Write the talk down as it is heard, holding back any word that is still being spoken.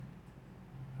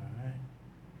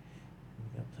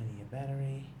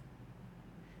battery,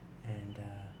 and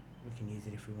we can use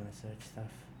it if we want to search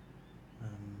stuff.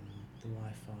 The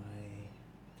Wi-Fi,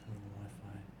 turn on the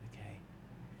Wi-Fi. Okay,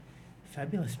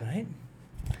 fabulous, mate.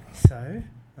 So,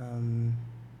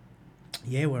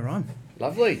 yeah, we're on.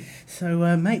 Lovely.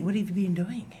 So, mate, what have you been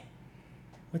doing?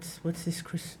 What's this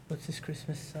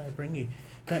Christmas bring you?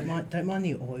 Don't mind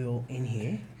the oil in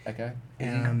here. Okay.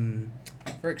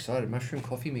 Very excited. Mushroom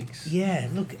coffee mix. Yeah,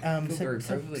 look. Feel very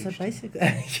So privileged. basically,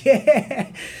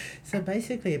 yeah. So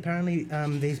basically, apparently,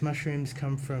 these mushrooms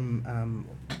come from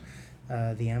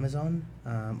the Amazon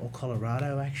or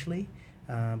Colorado, actually.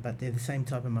 But they're the same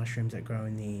type of mushrooms that grow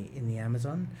in the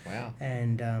Amazon. Wow.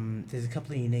 And there's a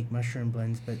couple of unique mushroom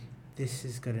blends, but this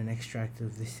has got an extract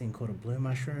of this thing called a blue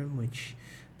mushroom, which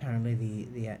apparently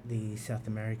the South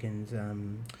Americans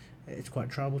it's quite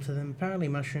trouble to them. Apparently,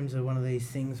 mushrooms are one of these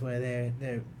things where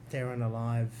they're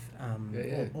unalive.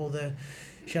 Or the,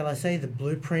 shall I say, the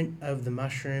blueprint of the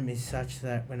mushroom is such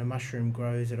that when a mushroom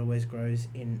grows, it always grows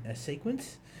in a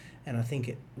sequence. And I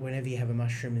think whenever you have a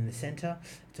mushroom in the centre,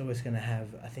 it's always going to have,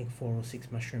 I think, 4 or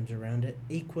 6 mushrooms around it,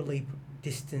 equally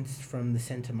distanced from the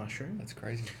centre mushroom. That's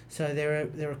crazy. So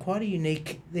they're quite a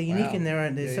unique. They're unique Wow. in their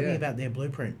own. There's Yeah, something yeah. about their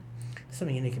blueprint.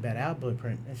 Something unique about our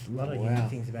blueprint. There's a lot of unique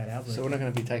things about our blueprint. So we're not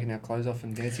going to be taking our clothes off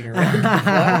and dancing around.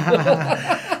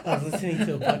 I was listening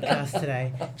to a podcast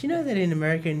today. Do you know that in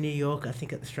America, in New York, I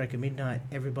think at the stroke of midnight,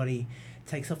 everybody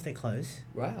takes off their clothes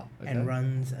Wow. Okay. and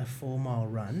runs a 4-mile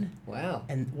run. Wow.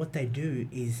 And what they do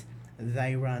is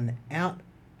they run out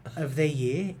of their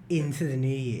year into the new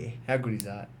year. How good is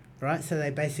that? Right, so they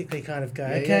basically kind of go,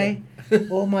 Yeah, okay,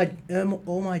 all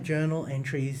my journal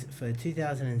entries for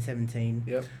 2017,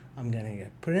 Yep. I'm gonna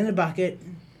put it in a bucket,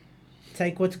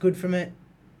 take what's good from it,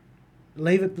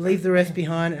 leave the rest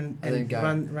behind, and then go.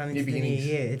 run New into the new beginnings.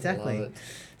 year. Exactly. Love it.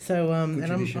 So Good and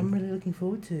tradition. I'm really looking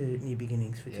forward to new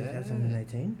beginnings for Yeah.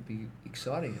 2018. It'd be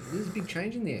exciting. There's a big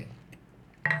change in the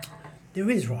air. There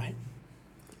is, right.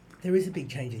 There is a big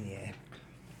change in the air.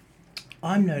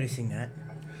 I'm noticing that.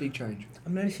 Big change.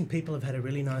 I'm noticing people have had a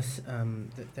really nice,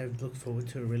 that they've looked forward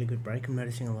to a really good break. I'm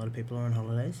noticing a lot of people are on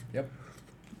holidays. Yep.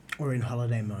 Or in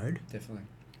holiday mode. Definitely.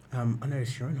 I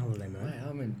noticed you're in holiday mode. Wow,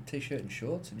 I'm in t-shirt and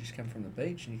shorts and just come from the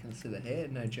beach and you can see the hair,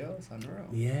 no gels, unreal.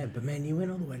 Yeah, but man, you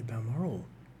went all the way to Balmoral.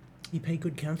 You pay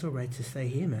good council rates to stay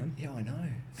here, man. Yeah, I know.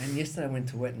 And yesterday I went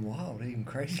to Wet and Wild, even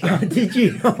crazy. Oh, did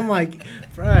you? Oh my,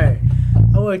 bro.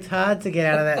 I worked hard to get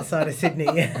out of that side of Sydney.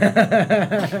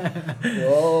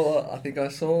 Well, I think I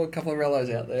saw a couple of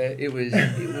rellos out there. It was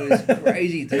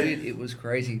crazy, dude. It was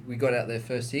crazy. We got out there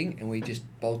first thing and we just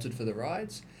bolted for the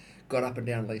rides. Got up and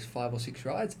down at least 5 or 6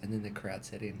 rides, and then the crowd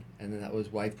set in, and then that was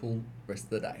wave pool rest of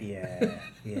the day.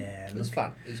 Yeah. It was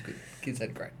fun. It was good. Kids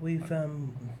had great. We've got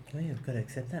to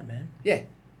accept that, man. Yeah, it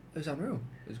was unreal.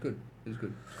 It was good. It's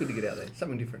good to get out there.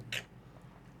 Something different.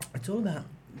 It's all about.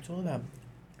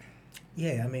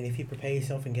 Yeah, I mean, if you prepare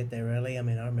yourself and get there early, I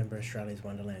mean, I remember Australia's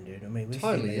Wonderland, dude. I mean, we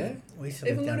Totally, yeah. We used to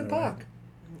Even live down Luna the road. Park.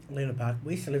 Luna Park.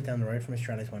 We used to live down the road from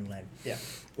Australia's Wonderland. Yeah.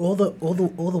 All the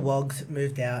wogs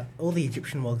moved out. All the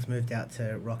Egyptian wogs moved out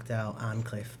to Rockdale,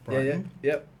 Arncliffe, Brighton.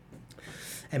 Yep.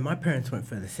 And my parents went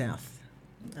further south.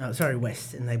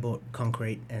 West, and they bought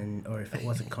concrete, or if it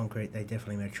wasn't concrete, they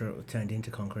definitely made sure it turned into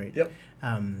concrete. Yep.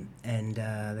 And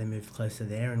they moved closer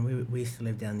there, and we used to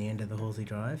live down the end of the Halsey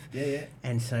Drive. Yeah.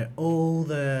 And so all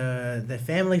the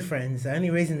family friends, the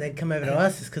only reason they'd come over to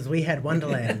us is because we had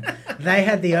Wonderland. They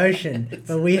had the ocean,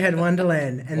 but we had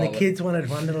Wonderland, and Love the it. kids wanted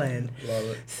Wonderland. Love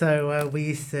it. So we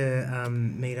used to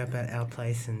meet up at our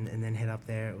place and then head up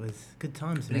there. It was good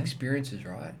times, But man. experiences,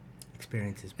 right?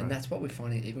 Experiences, bro. And that's what we're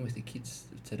finding even with the kids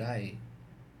today.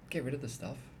 Get rid of the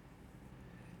stuff.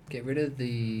 Get rid of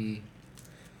the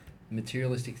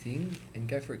materialistic thing and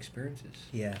go for experiences.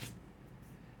 Yeah.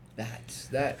 That's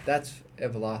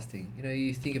everlasting. You know,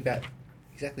 you think about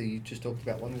exactly. You just talked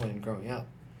about Wonderland growing up.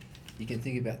 You can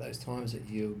think about those times that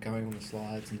you're going on the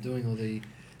slides and doing all the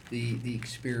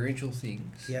experiential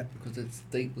things. Yep. Because it's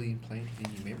deeply implanted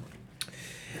in your memory.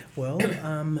 Well,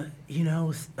 you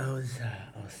know, I was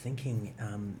thinking,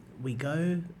 we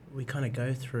kind of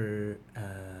go through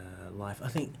life. I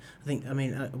think. I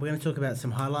mean, we're going to talk about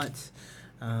some highlights.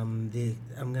 I'm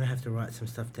going to have to write some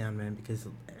stuff down, man, because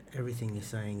everything you're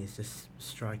saying is just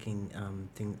striking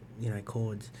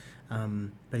chords.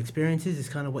 But experiences is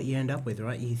kind of what you end up with,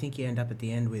 right? You think you end up at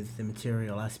the end with the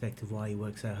material aspect of why you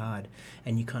work so hard,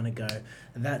 and you kind of go,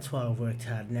 that's why I've worked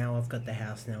hard. Now I've got the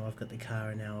house, now I've got the car,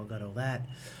 and now I've got all that.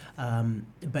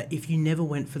 But if you never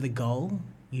went for the goal,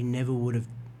 you never would have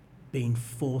been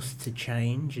forced to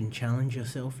change and challenge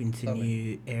yourself into Totally.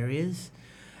 new areas.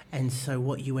 And so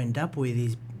what you end up with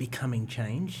is becoming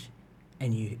changed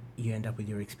and you end up with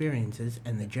your experiences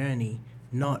and the journey,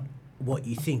 not what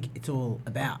you think it's all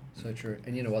about. So true.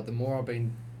 And you know what? The more I've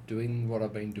been doing what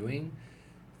I've been doing,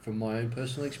 from my own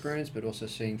personal experience, but also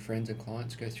seeing friends and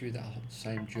clients go through that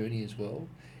same journey as well.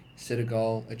 Set a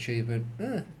goal, achievement.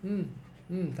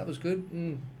 That was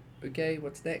good. Okay,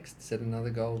 what's next? Set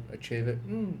another goal, achieve it.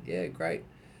 Yeah, great.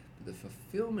 But the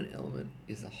fulfillment element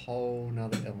is a whole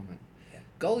nother element. Yeah.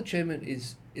 Goal achievement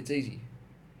it's easy.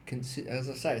 As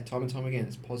I say, time and time again,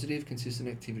 it's positive, consistent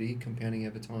activity compounding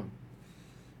over time.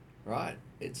 Right?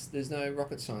 There's no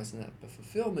rocket science in that, but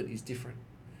fulfillment is different.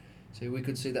 So we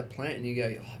could see that plant and you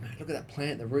go, oh man, look at that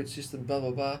plant, the root system, blah,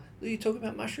 blah, blah. You talk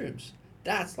about mushrooms.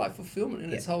 That's like fulfillment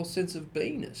in its whole sense of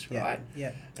beingness, right?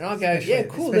 Yeah. And I go, yeah,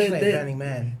 cool. Especially Burning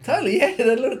Man. Totally, yeah.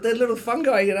 They're little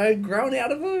fungi, growing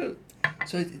out of it.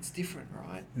 So it's different,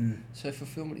 right? So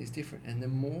fulfillment is different. And the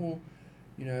more,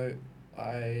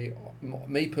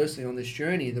 me personally on this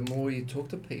journey, the more you talk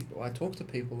to people, I talk to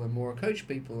people, the more I coach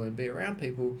people and be around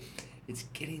people, it's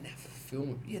getting that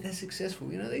fulfillment. Yeah, they're successful.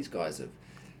 These guys have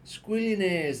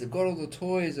squillionaires, they've got all the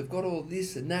toys, they've got all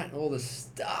this and that and all the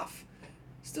stuff.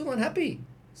 Still unhappy.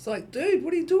 It's like, dude,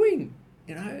 what are you doing?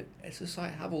 It's just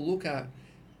like, have a look at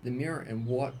the mirror and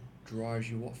what drives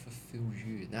you, what fulfills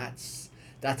you. That's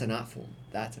an art form.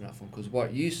 That's an art form. Because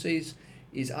what you see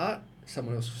is art,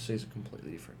 someone else sees it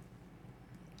completely different.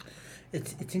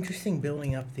 It's interesting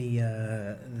building up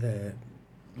the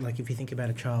like if you think about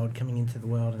a child coming into the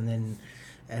world and then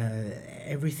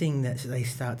everything that they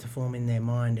start to form in their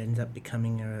mind ends up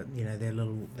becoming their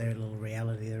little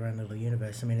reality, their own little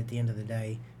universe. I mean, at the end of the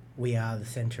day, we are the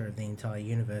center of the entire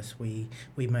universe. We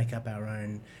make up our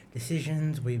own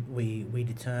decisions. We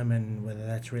determine whether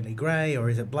that's really grey or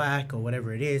is it black or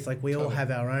whatever it is. Like we all have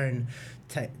our own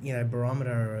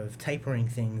barometer of tapering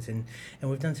things, and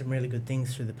we've done some really good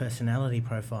things through the personality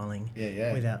profiling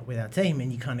with our team.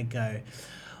 And you kind of go,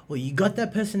 well, you got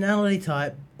that personality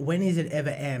type. When is it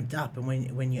ever amped up? And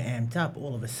when you're amped up,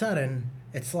 all of a sudden,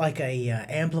 it's like a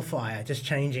amplifier just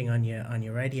changing on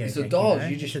your radio. It's deck, a dial.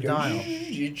 You just dial.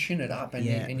 You tune it up, and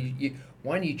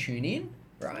you tune in,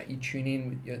 right? You tune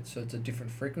in, so it's a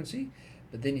different frequency,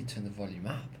 but then you turn the volume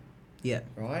up. Yeah.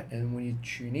 Right, and when you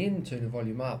tune in, turn the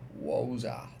volume up.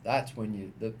 Wowza! That's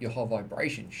when your whole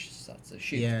vibration starts to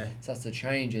shift, starts to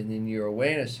change, and then your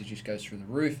awareness just goes through the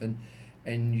roof,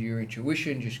 and your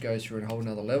intuition just goes through a whole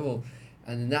nother level.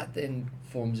 And then that then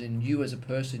forms in you as a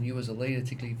person, you as a leader,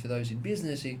 particularly for those in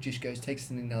business, it just takes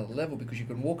it to another level, because you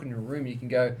can walk into a room and you can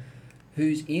go,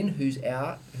 who's in, who's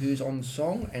out, who's on the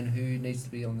song, and who needs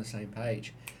to be on the same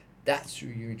page. That's through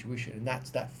your intuition, and that's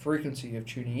that frequency of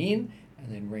tuning in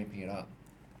and then ramping it up.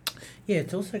 Yeah,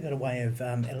 it's also got a way of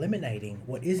eliminating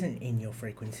what isn't in your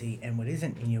frequency and what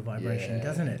isn't in your vibration,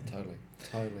 doesn't it?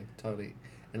 Totally.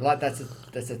 And like that's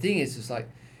the thing, is just like,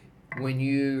 when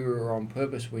you are on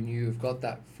purpose, when you've got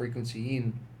that frequency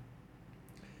in,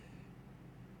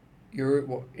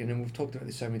 and we've talked about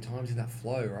this so many times, in that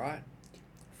flow, right?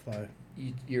 Flow.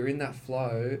 You're in that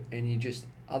flow, and you just,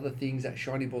 other things, that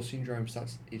shiny ball syndrome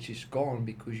it's just gone,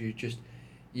 because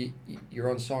you're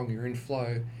on song, you're in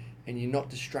flow, and you're not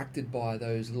distracted by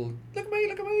those little, look at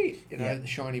me, the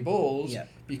shiny balls,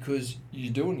 because you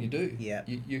do and you do. Yeah.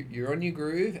 You're on your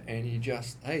groove, and you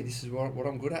just, hey, this is what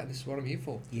I'm good at, this is what I'm here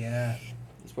for. Yeah.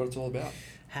 That's what it's all about.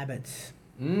 Habits.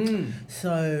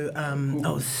 So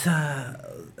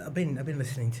I've been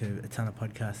listening to a ton of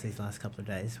podcasts these last couple of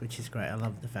days, which is great. I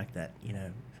love the fact that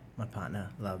my partner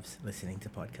loves listening to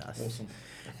podcasts. Awesome.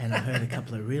 And I heard a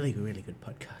couple of really, really good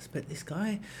podcasts. But this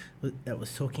guy that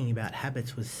was talking about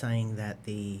habits was saying that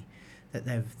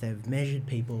they've measured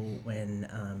people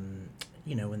when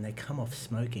when they come off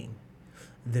smoking,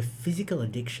 the physical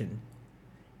addiction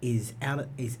is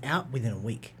out within a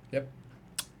week. Yep.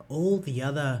 All the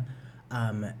other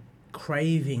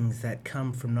cravings that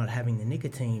come from not having the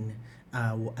nicotine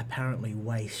are apparently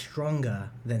way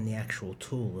stronger than the actual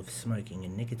tool of smoking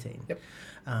and nicotine. Yep.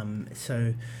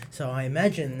 So I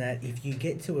imagine that if you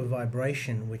get to a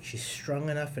vibration which is strong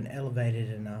enough and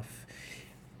elevated enough,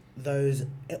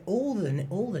 all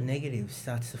the negatives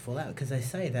starts to fall out, because they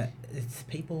say that it's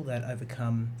people that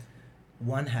overcome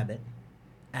one habit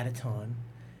at a time.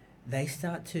 They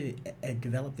start to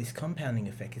develop this compounding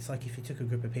effect. It's like if you took a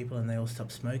group of people and they all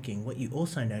stopped smoking, what you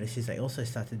also notice is they also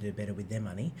start to do better with their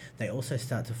money. They also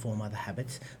start to form other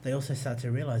habits. They also start to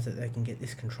realise that they can get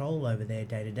this control over their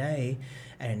day-to-day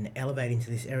and elevate into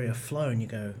this area of flow, and you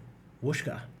go,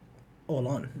 whooshka, all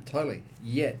on. Totally.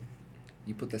 Yet,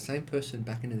 you put the same person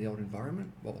back into the old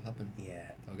environment, what will happen?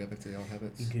 Yeah. They'll go back to the old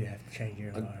habits. You do have to change your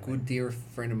environment. A good dear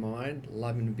friend of mine,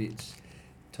 love him to bits,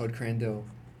 Todd Crandell,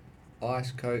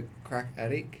 ice, coke, crack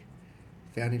addict,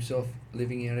 found himself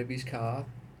living out of his car,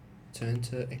 turned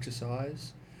to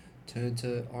exercise, turned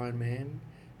to Ironman.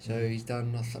 So he's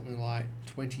done something like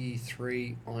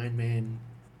 23 Ironman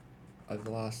over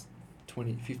the last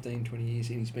 15, 20 years,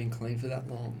 and he's been clean for that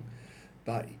long.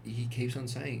 But he keeps on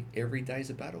saying, every day's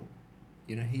a battle.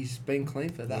 You know, he's been clean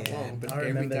for that long, but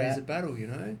every day's a battle, you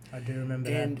know? I do remember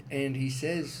that. And he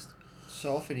says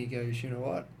so often, he goes, you know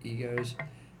what? He goes,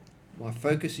 my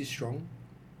focus is strong.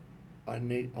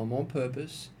 I'm on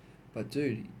purpose. But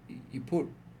dude, you put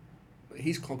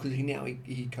his clock, because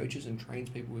he coaches and trains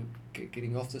people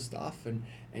getting off the stuff and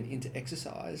into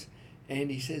exercise. And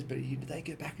he says, but they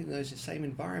go back into those same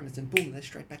environments and boom, they're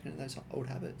straight back into those old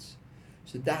habits.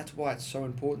 So that's why it's so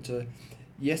important to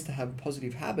have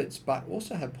positive habits, but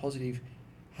also have positive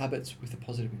habits with a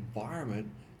positive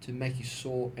environment to make you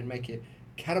soar and make you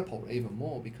catapult even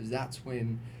more, because that's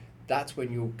when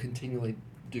you'll continually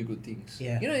do good things.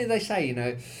 Yeah. You know, they say, you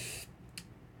know,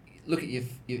 look at your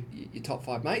top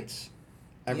 5 mates,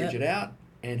 average it out,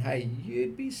 and hey,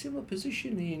 you'd be similar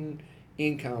position in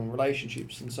income,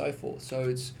 relationships, and so forth.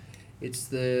 So it's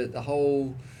the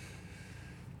whole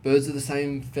birds of the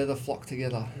same feather flock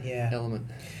together element.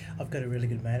 I've got a really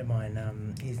good mate of mine.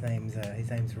 His name's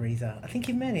Reza. I think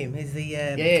you've met him. He's the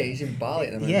he's in Bali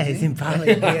at the moment. Yeah, he's in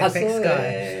Bali. The FX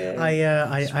guy. Yeah.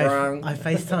 I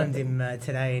FaceTimed him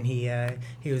today, and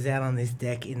he was out on this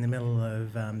deck in the middle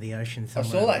of the ocean I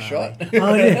somewhere. saw that shot.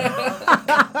 Oh,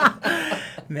 yeah.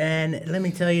 Man, let me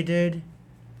tell you, dude,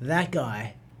 that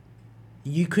guy.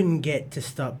 You couldn't get to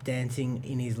stop dancing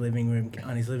in his living room,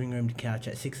 on his living room couch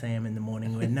at 6 a.m. in the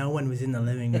morning when no one was in the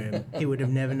living room. He would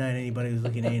have never known anybody was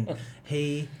looking in.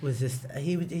 He was just,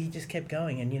 he just kept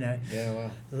going, and, you know,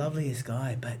 loveliest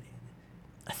guy. But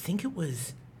I think it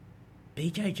was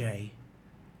BJJ,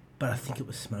 but I think it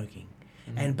was smoking.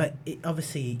 Mm-hmm. But it,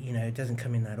 obviously, you know, it doesn't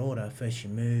come in that order. First you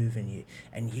move and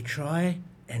you try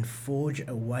and forge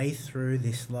a way through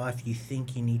this life. You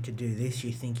think you need to do this,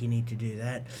 you think you need to do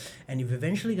that, and you've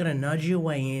eventually got to nudge your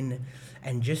way in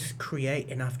and just create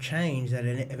enough change that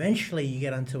eventually you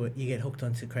get onto it. You get hooked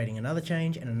onto creating another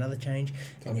change and another change,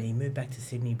 and then you move back to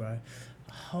Sydney, bro.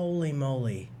 Holy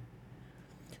moly!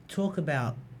 Talk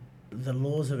about the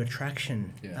laws of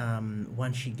attraction.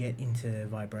 Once you get into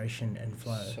vibration and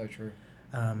flow. So true.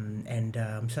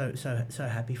 I'm so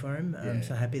happy for him. I'm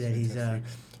so happy that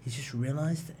he's just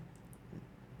realised,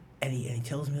 and he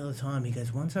tells me all the time, he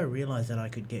goes, once I realised that I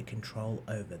could get control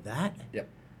over that,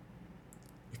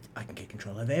 I can get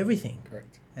control over everything.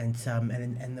 Correct. And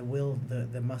and the will,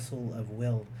 the muscle of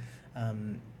will,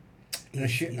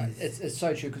 it's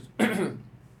so true, because and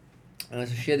I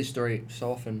share this story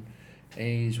so often,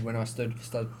 is when I started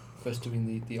first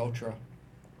doing the ultra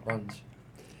runs.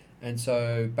 And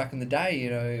so back in the day,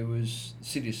 you know, it was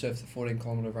City to Surf, the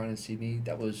 14-kilometre run in Sydney.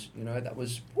 That was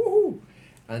woohoo.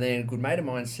 And then a good mate of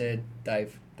mine said,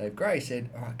 Dave Gray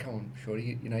said, all right, come on,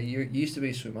 Shorty, you know, you used to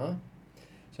be a swimmer,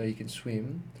 so you can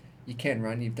swim, you can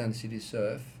run, you've done City to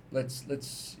Surf. Let's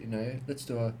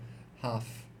do a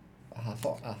half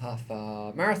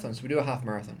marathon. So we do a half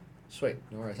marathon. Sweet,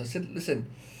 no worries. I said, listen,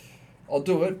 I'll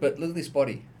do it, but look at this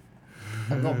body.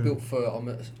 I'm not built for.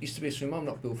 Used to be a swimmer. I'm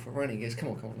not built for running. He goes, come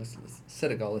on, let's set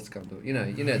a goal. Let's go and do it. You know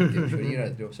the deal. You know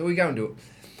the deal. So we go and do it.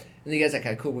 And he goes,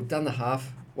 okay, cool. We've done the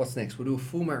half. What's next? We'll do a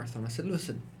full marathon. I said,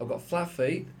 listen, I've got flat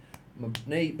feet,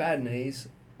 bad knees.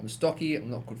 I'm stocky. I'm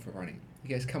not good for running. He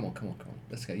goes, come on.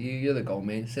 Let's go. You're the goal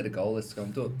man. Set a goal. Let's go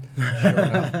and do it. Sure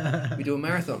enough, we do a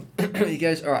marathon. He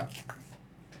goes, all right.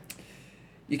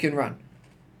 You can run.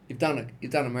 You've done it.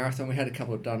 You've done a marathon. We had a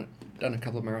couple of done a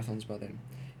couple of marathons by then.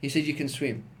 He said, you can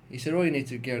swim. He said, all you need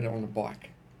to go on a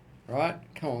bike. All right?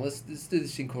 Come on, let's do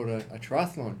this thing called a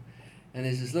triathlon. And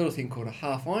there's this little thing called a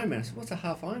half Ironman. I said, what's a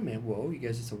half Ironman? Well, he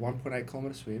goes, it's a 1.8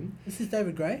 kilometre swim. This is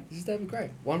David Gray? This is David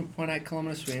Gray. 1.8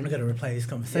 kilometre swim. I've got to replay this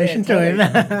conversation to him.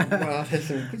 Well, there's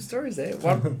some good stories there.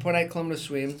 1.8 kilometre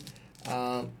swim,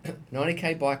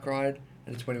 90k bike ride,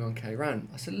 and a 21k run.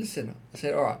 I said, listen. I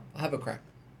said, all right, I'll have a crack.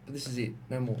 But this is it.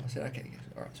 No more. I said, okay. He goes,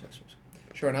 all right, so.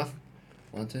 Sure enough,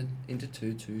 1 turned into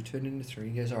 2, 2 turned into 3.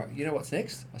 He goes, all right, you know what's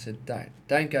next? I said,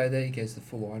 don't go there. He goes, the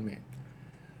full Ironman.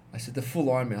 I said, the full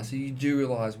Ironman. I said, you do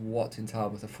realise what's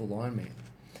entailed with a full Ironman.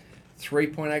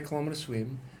 3.8 kilometre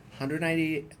swim,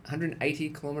 180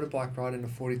 kilometre bike ride, and a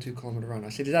 42 kilometre run. I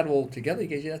said, is that all together? He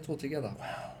goes, yeah, that's all together.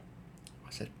 Wow.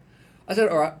 I said,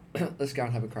 all right, let's go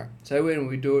and have a crack. So when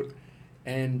we do it,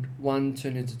 and 1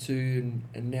 turned into 2,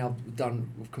 and now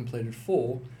we've completed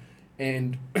 4.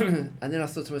 And and then I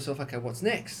thought to myself, okay, what's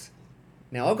next?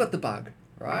 Now I've got the bug,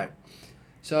 right?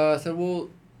 So I thought, well,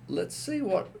 let's see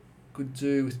what I could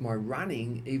do with my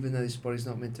running, even though this body's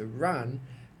not meant to run,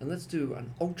 and let's do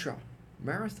an ultra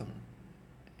marathon.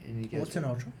 And he goes, What's an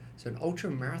ultra? so an ultra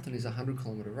marathon is a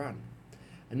 100-kilometer run.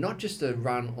 And not just a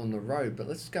run on the road, but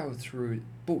let's go through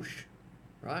bush,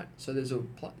 right? So there's a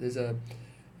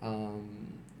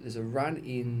run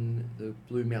in the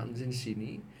Blue Mountains in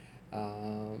Sydney,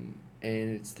 and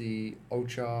it's the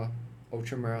ultra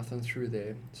marathon through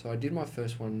there. So I did my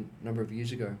first one a number of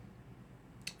years ago,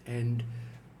 and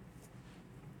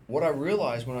what I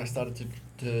realized when I started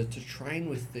to train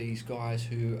with these guys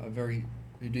who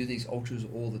do these ultras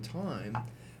all the time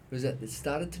was that it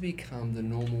started to become the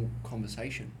normal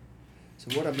conversation.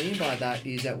 So what I mean by that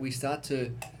is that we start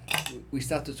to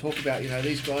talk about,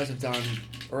 these guys have done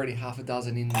already half a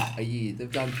dozen in a year. They've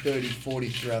done 30, 40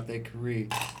 throughout their career.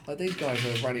 Like these guys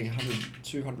are running 100,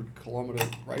 200 kilometer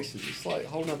races. It's like a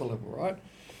whole nother level, right?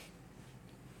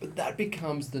 But that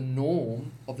becomes the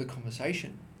norm of the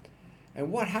conversation. And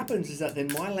what happens is that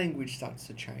then my language starts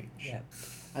to change. Yeah.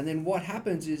 And then what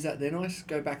happens is that then I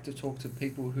go back to talk to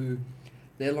people who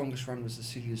their longest run was the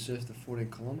City of Surf, the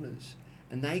 14 kilometres,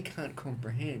 and they can't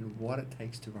comprehend what it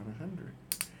takes to run 100.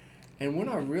 And when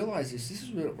I realised this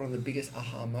is one of the biggest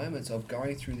aha moments of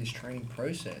going through this training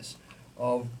process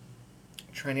of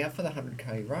training out for the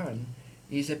 100k run,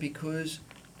 is that because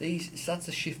it starts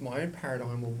to shift my own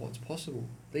paradigm of what's possible.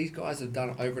 These guys have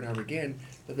done it over and over again,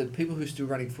 but the people who are still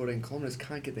running 14 kilometres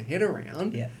can't get their head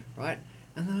around, right?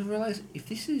 And then I realised if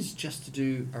this is just to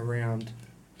do around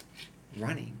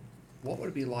running, what would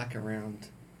it be like around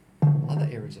other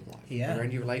areas of life? Yeah.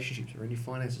 Around your relationships, around your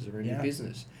finances, around your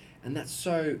business. And that's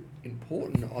so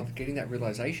important of getting that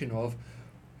realisation of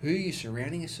who you're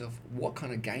surrounding yourself, what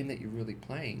kind of game that you're really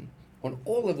playing on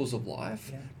all levels of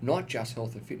life, not just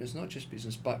health and fitness, not just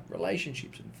business, but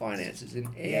relationships and finances and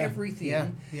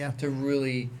everything to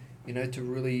really, to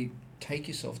really take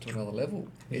yourself to another level.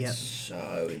 It's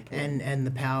so important. And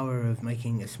the power of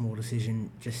making a small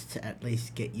decision just to at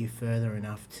least get you further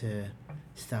enough to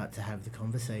start to have the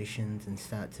conversations and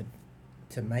start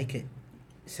to make it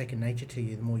second nature to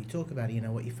you. The more you talk about it,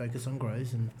 what you focus on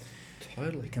grows and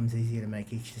totally becomes easier to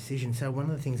make each decision. So one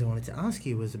of the things I wanted to ask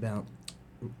you was about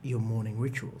your morning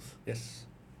rituals. Yes.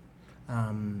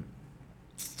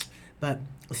 But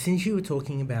since you were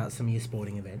talking about some of your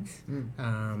sporting events,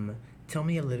 tell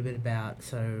me a little bit about,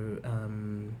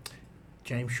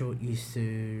 James Short used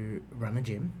to run a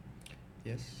gym.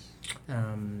 Yes.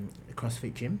 A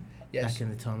CrossFit gym. Yes. Back in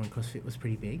the time when CrossFit was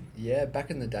pretty big. Yeah,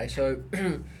 back in the day. So,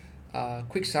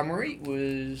 quick summary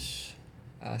was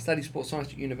studied sports science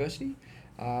at university.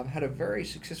 Had a very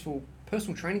successful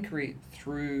personal training career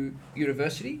through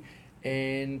university,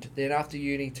 and then after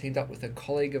uni teamed up with a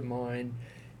colleague of mine,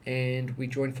 and we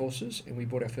joined forces and we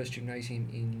bought our first gymnasium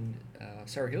in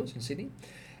Surrey Hills in Sydney,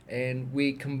 and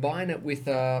we combined it with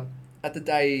at the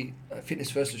day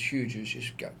Fitness First was huge. It was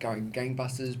just going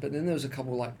gangbusters, but then there was a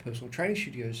couple of like personal training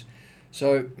studios.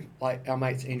 So like our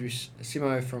mates Andrew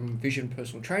Simo from Vision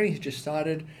Personal Training had just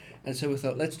started, and so we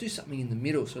thought let's do something in the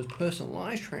middle. So it's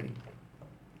personalised training.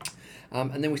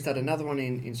 And then we started another one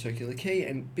in Circular Quay,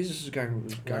 and business was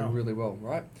going really well,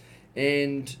 right?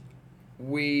 And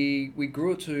we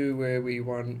grew it to where we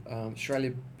won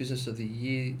Australia Business of the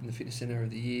Year in the Fitness Centre of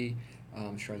the Year,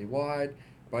 Australia-wide,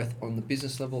 both on the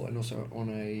business level and also on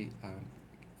a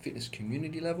fitness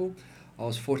community level. I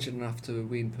was fortunate enough to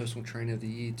win Personal Trainer of the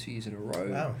Year 2 years in a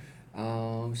row.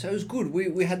 Wow. So it was good.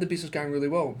 We had the business going really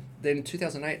well. Then in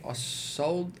 2008, I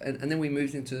sold, and then we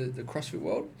moved into the CrossFit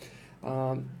world.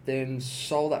 Then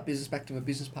sold that business back to my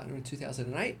business partner in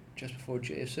 2008, just before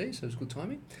GFC, so it was good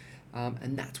timing.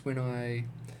 And that's when I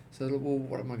said, well,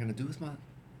 what am I going to do with my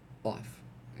life?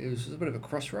 It was a bit of a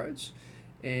crossroads,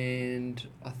 and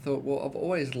I thought, well, I've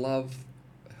always loved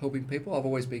helping people. I've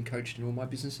always been coached in all my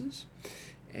businesses,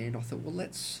 and I thought, well,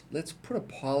 let's put a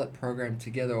pilot program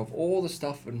together of all the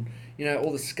stuff and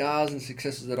all the scars and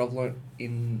successes that I've learned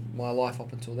in my life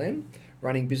up until then,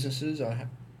 running businesses. I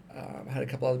had a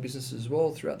couple other businesses as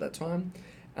well throughout that time.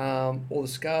 All the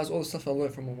scars, all the stuff I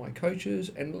learned from all my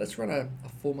coaches, and let's run a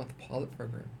 4-month pilot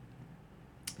program.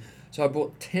 So I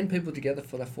brought 10 people together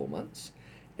for that 4 months,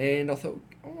 and I thought,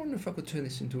 I wonder if I could turn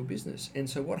this into a business. And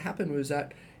so what happened was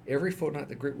that every fortnight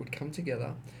the group would come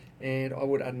together, and I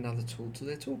would add another tool to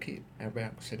their toolkit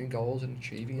about setting goals and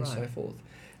achieving and so forth.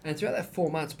 And throughout that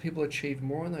 4 months, people achieved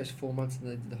more in those 4 months than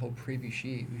they did the whole previous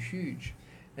year. It was huge.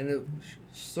 And the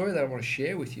story that I want to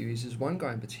share with you is there's one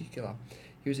guy in particular.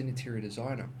 He was an interior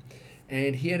designer,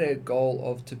 and he had a goal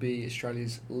of to be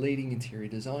Australia's leading interior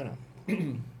designer.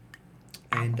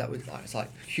 And that was it's like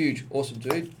huge, awesome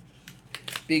dude,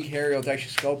 big hairy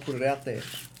audacious goal, put it out there.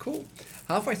 Cool.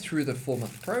 Halfway through the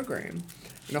 4-month program,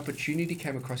 an opportunity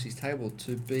came across his table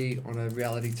to be on a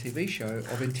reality TV show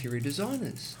of interior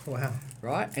designers, Wow.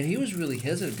 right? And he was really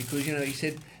hesitant because, you know, he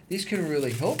said, this can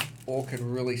really help or can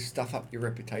really stuff up your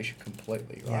reputation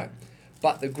completely, right? Yeah.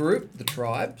 But the group, the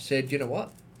tribe, said, you know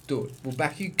what, do it. We'll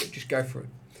back you, just go for it.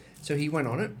 So he went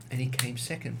on it and he came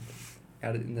second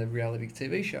out in the reality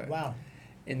TV show Wow.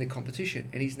 in the competition.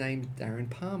 And his name's Darren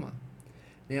Palmer.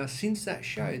 Now, since that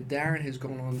show, Darren has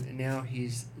gone on, and now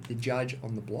he's the judge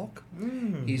on The Block.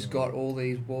 He's got all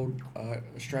these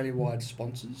Australia-wide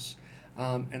sponsors.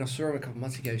 And I saw him a couple of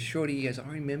months ago. Shorty, he goes, I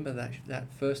remember that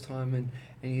first time, and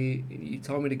you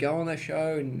told me to go on that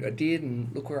show, and I did, and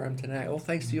look where I am today. All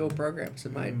thanks to your program. So,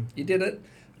 mate, you did it.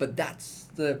 But that's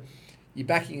you're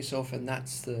backing yourself, and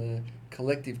that's the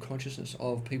collective consciousness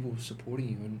of people supporting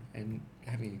you and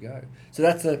having you go. So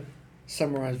that's a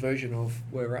summarised version of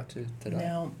where we're up to today.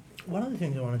 Now, one of the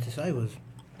things I wanted to say was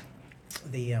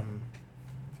the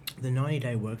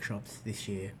 90-day workshops this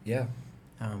year. Yeah.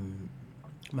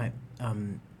 Mate,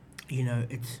 you know,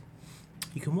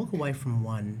 you can walk away from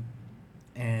one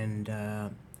and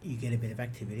you get a bit of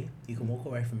activity. You can walk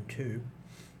away from two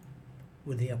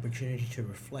with the opportunity to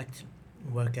reflect,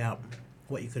 work out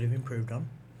what you could have improved on.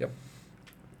 Yep.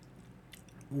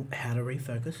 How to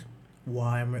refocus,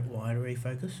 why to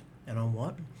refocus, and on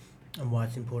what, and why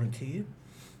it's important to you.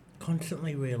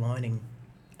 Constantly realigning.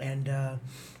 And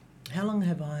how long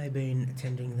have I been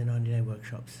attending the 90-day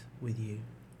workshops with you?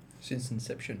 Since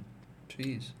inception, 2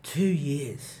 years. 2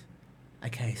 years.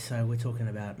 Okay, so we're talking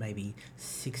about maybe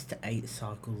 6 to 8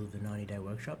 cycles of the 90-day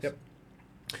workshops. Yep.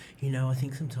 You know, I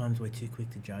think sometimes we're too quick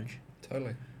to judge.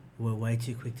 Totally. We're way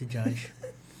too quick to judge.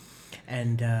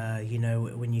 And, you know,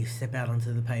 when you step out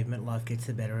onto the pavement, life gets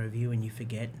the better of you and you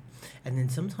forget. And then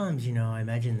sometimes, you know, I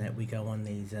imagine that we go on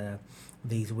these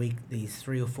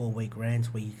 3 or 4 week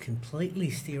rants where you completely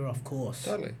steer off course.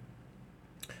 Totally.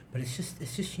 But it's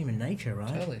just human nature,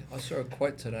 right? Totally. I saw a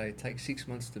quote today. It takes 6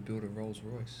 months to build a Rolls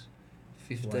Royce.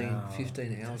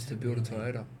 15 hours to build a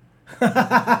Toyota.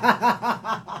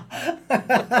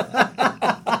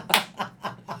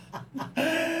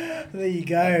 There you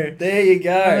go. There you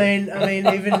go. I mean,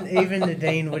 even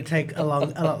Nadine would take a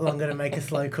lot longer to make a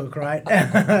slow cook, right?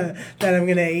 That I'm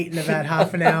gonna eat in about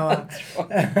half an hour.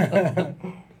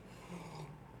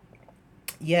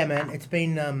 Yeah, man, it's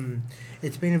been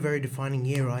a very defining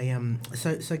year.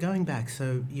 So going back,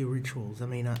 so your rituals. I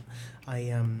mean,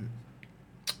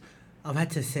 I've had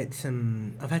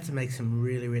to make some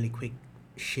really, really quick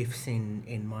shifts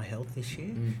in my health this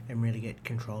year and really get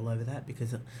control over that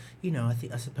because, you know,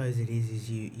 I suppose it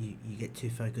is you get too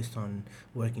focused on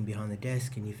working behind the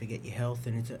desk and you forget your health,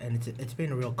 and it's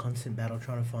been a real constant battle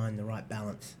trying to find the right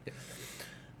balance. Yep.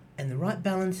 And the right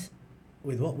balance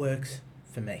with what works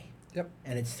for me. Yep.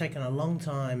 And it's taken a long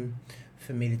time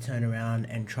for me to turn around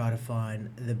and try to find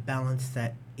the balance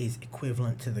that is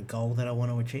equivalent to the goal that I want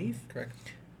to achieve. Correct.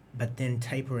 But then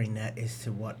tapering that as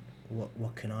to what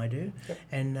can I do? Yep.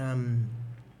 And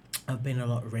I've been a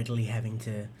lot readily having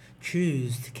to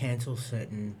choose to cancel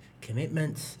certain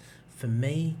commitments. For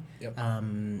me, Yep.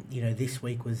 you know, this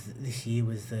year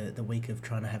was the week of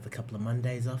trying to have a couple of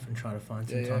Mondays off and try to find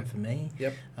some time for me.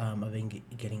 Yep. I've been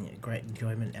getting a great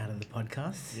enjoyment out of the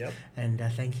podcasts. Yep. And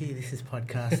thank you. This is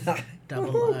podcast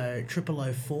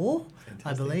 004,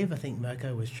 I believe. I think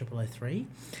Mirko was 0003.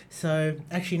 So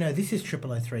actually, no, this is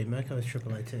 0003. Mirko is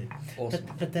 0002. Awesome.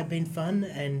 But they've been fun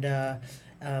and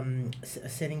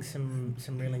setting some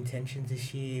real intentions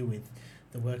this year with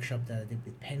the workshop that I did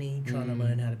with Penny, trying to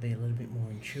learn how to be a little bit more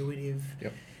intuitive.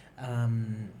 Yep.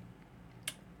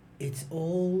 It's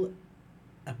all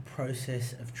a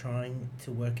process of trying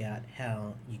to work out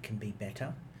how you can be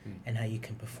better and how you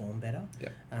can perform better.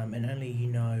 Yep. And only you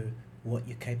know what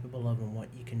you're capable of and what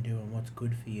you can do and what's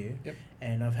good for you. Yep.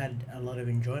 And I've had a lot of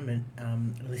enjoyment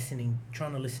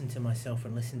trying to listen to myself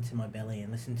and listen to my belly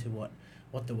and listen to what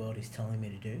the world is telling me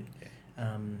to do. Yeah.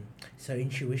 So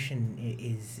intuition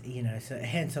is, you know, so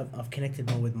hence I've connected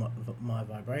more with my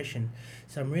vibration.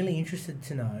 So I'm really interested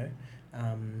to know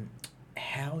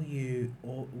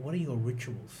what are your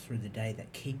rituals through the day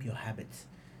that keep your habits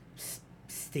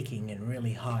sticking and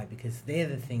really high, because they're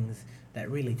the things that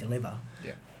really deliver.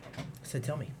 Yeah. So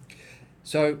tell me.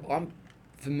 So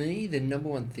for me, the number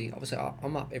one thing, obviously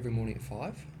I'm up every morning at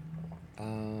 5,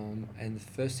 and the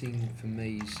first thing for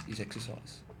me is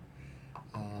exercise.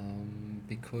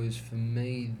 Because for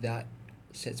me that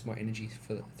sets my energy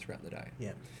throughout the day.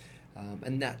 Yeah.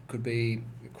 And that could be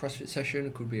a CrossFit session,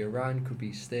 it could be a run, could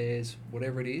be stairs,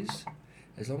 whatever it is,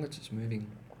 as long as it's moving.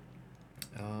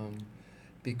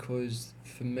 Because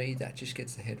for me that just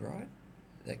gets the head right,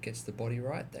 that gets the body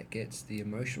right, that gets the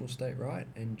emotional state right,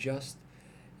 and just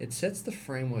It sets the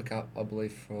framework up, I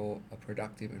believe, for a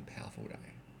productive and powerful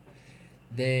day.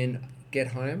 Then get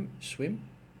home, swim,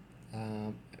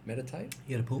 meditate.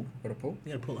 You got a pool? Got a pool?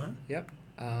 You got a pool at home? Yep.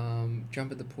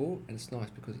 Jump at the pool, and it's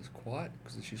nice because it's quiet,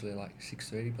 because it's usually like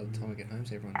 6:30 by the time I get home,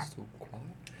 so everyone's still quiet.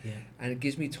 Yeah. And it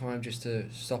gives me time just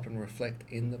to stop and reflect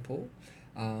in the pool.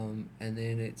 And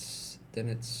then it's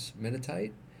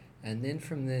meditate, and then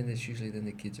from then it's usually then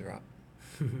the kids are up,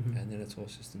 and then it's all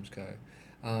systems go.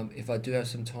 If I do have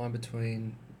some time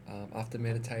between after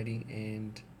meditating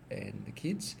and the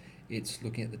kids, it's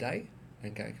looking at the day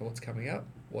and going, okay, what's coming up?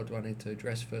 What do I need to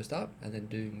address first up? And then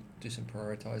do some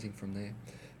prioritizing from there.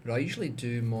 But I usually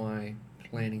do my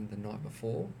planning the night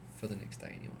before for the next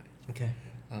day anyway. Okay.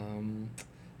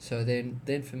 So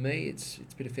then for me, it's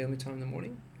a bit of family time in the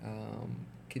morning.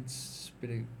 Bit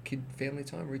of kid family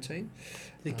time routine.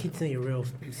 The kids need a real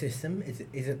system.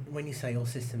 Is it when you say all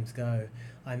systems go?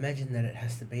 I imagine that it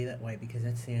has to be that way because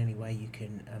that's the only way you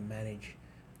can manage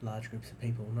large groups of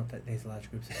people. Not that there's large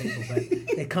groups of people, but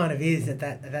it kind of is at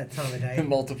that time of day.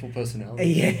 Multiple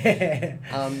personalities. Yeah.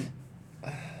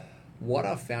 What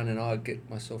I've found, and I get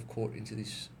myself caught into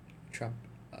this trap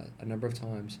a number of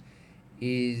times,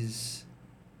 is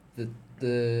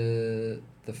the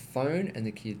phone and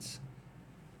the kids.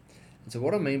 And so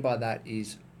what I mean by that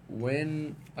is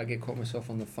when I get caught myself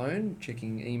on the phone,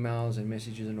 checking emails and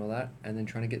messages and all that, and then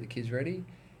trying to get the kids ready,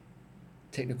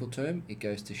 technical term, it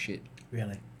goes to shit.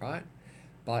 Really? Right?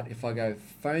 But if I go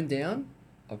phone down,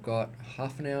 I've got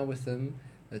half an hour with them,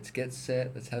 let's get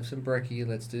set, let's have some brekkie,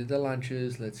 let's do the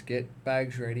lunches, let's get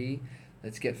bags ready,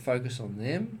 let's get focus on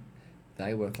them,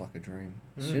 they work like a dream.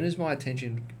 As soon as my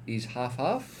attention is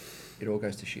half, it all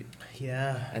goes to shit.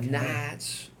 Yeah. And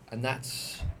that's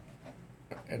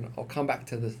and I'll come back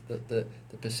to the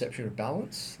perception of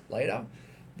balance later.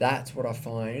 That's what I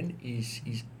find is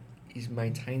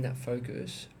maintain that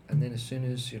focus, and then as soon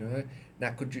as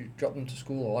Nat could drop them to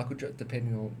school, or I could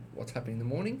depending on what's happening in the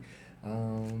morning.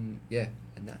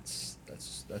 And that's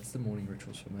the morning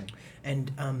rituals for me.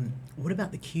 And what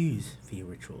about the cues for your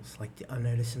rituals? Like I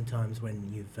notice sometimes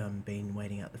when you've been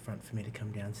waiting out the front for me to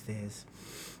come downstairs,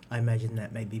 I imagine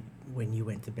that maybe when you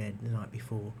went to bed the night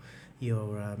before,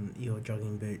 your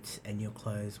jogging boots and your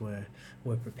clothes were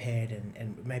prepared,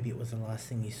 and maybe it was the last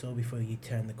thing you saw before you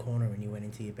turned the corner and you went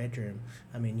into your bedroom.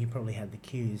 I mean, you probably had the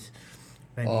cues.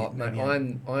 Mate,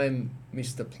 I'm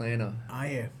Mr. Planner. Are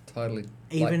you? Totally.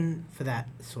 Even for that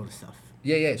sort of stuff?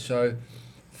 Yeah. So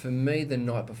for me, the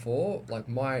night before, like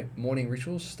my morning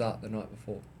rituals start the night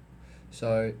before.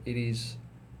 So it is,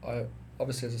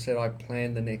 obviously, as I said, I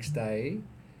plan the next day,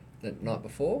 the night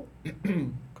before,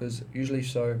 because usually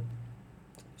so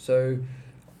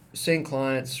seeing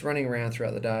clients, running around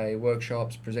throughout the day,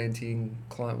 workshops, presenting,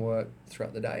 client work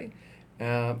throughout the day.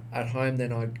 At home,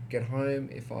 then I get home.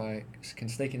 If I can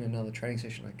sneak in another training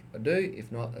session, I do.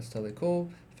 If not, that's totally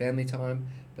cool. Family time.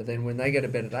 But then when they go to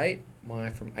bed at 8,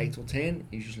 from 8 till 10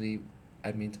 is usually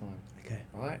admin time. Okay.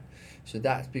 Right? So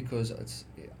that's because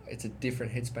it's a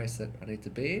different headspace that I need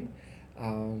to be in.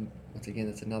 Once again,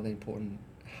 that's another important,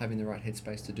 having the right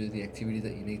headspace to do the activity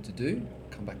that you need to do.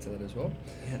 Come back to that as well.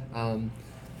 Yeah.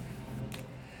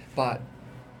 But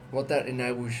what that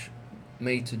enables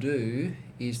me to do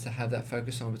is to have that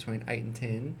focus on between 8 and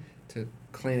 10 to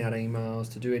clean out emails,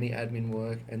 to do any admin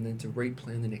work, and then to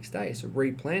replan the next day. So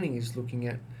replanning is looking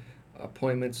at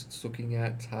appointments, it's looking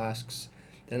at tasks,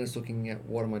 then it's looking at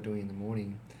what am I doing in the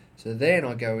morning. So then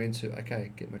I go into,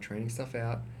 okay, get my training stuff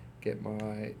out, get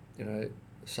my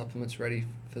supplements ready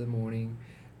for the morning.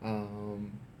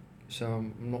 So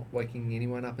I'm not waking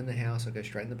anyone up in the house. I go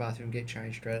straight in the bathroom, get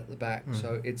changed straight at the back.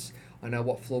 So I know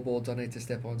what floorboards I need to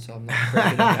step on, so I'm not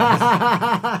freaking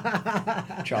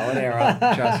out. Trial and error.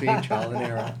 Trust me, trial and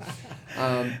error.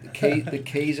 The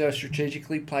keys are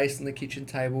strategically placed on the kitchen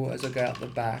table as I go out the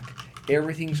back.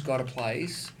 Everything's got a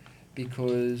place,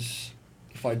 because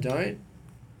if I don't,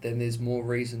 then there's more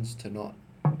reasons to not.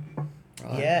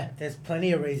 Right? Yeah, there's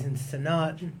plenty of reasons to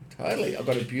not. Totally. I've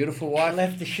got a beautiful wife. I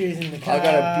left the shoes in the car. I've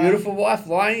got a beautiful wife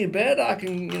lying in bed I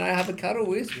can, have a cuddle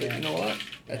with. But you know what?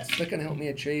 That's not going to help me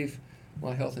achieve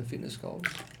my health and fitness goals.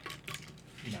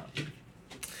 No.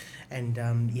 And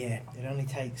it only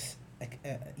takes, it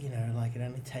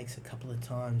only takes a couple of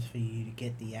times for you to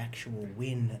get the actual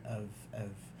win of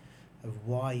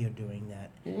why you're doing that,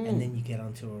 and then you get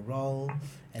onto a roll,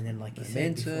 and then like you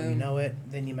said, before you know it,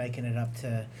 then you're making it up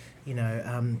to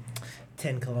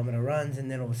 10-kilometer runs, and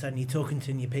then all of a sudden you're talking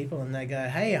to new people and they go,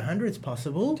 hey, 100's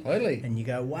possible. Totally. And you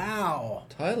go, wow.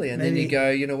 Totally. And then you go,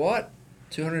 you know what,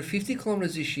 250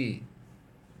 kilometers this year.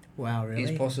 Wow, really?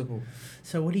 Is possible.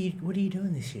 So what are you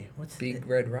doing this year? What's Big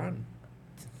Red Run.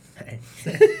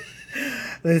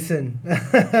 Listen,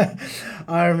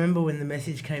 I remember when the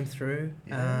message came through.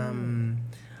 Yeah.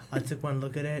 I took one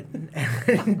look at it,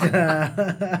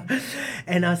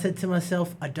 and I said to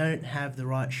myself, I don't have the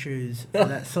right shoes for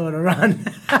that sort of run.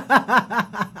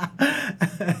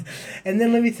 And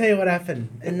then let me tell you what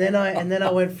happened. And then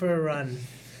I went for a run,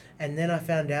 and then I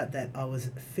found out that I was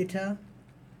fitter.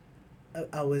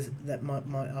 I was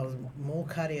more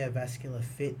cardiovascular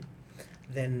fit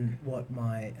than what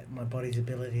my body's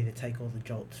ability to take all the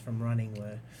jolts from running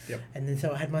were. Yep. And then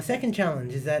so I had my second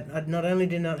challenge is that I not only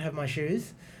did not have my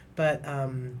shoes, but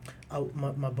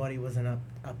my body wasn't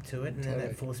up to it, and then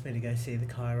that forced me to go see the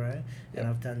chiro, and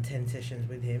I've done 10 sessions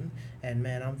with him, and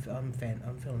man, I'm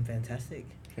feeling fantastic.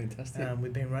 Fantastic.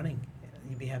 We've been running.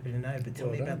 You'd be happy to know, but tell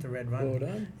me about the red run. Well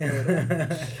done. Well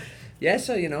done. Yeah,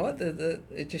 so you know what,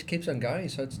 it just keeps on going.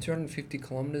 So it's 250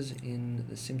 kilometres in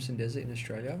the Simpson Desert in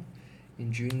Australia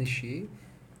in June this year,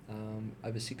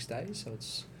 over 6 days. So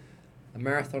it's a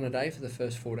marathon a day for the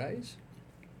first 4 days.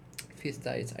 Fifth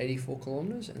day it's 84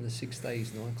 kilometres, and the sixth day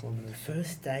is 9 kilometres.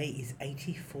 First day is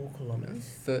 84 kilometres.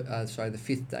 Sorry, the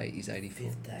fifth day is 84.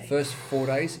 Fifth day. First 4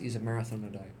 days is a marathon a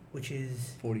day. Which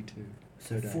is 42.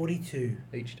 so per day. 42.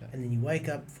 Each day. And then you wake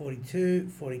up 42,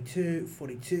 42,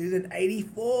 42, then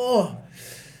 84.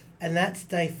 And that's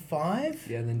day 5?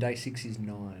 Yeah, and then day 6 is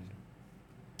 9.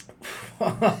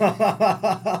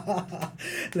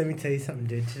 Let me tell you something,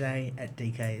 dude. Today at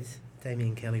DK's,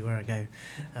 Damien Kelly, where I go,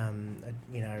 I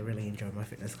really enjoy my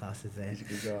fitness classes there. He's a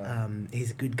good guy.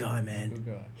 He's a good guy, man. Good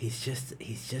guy. He's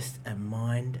just a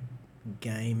mind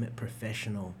game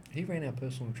professional. He ran our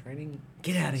personal training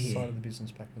Get out of here. side of the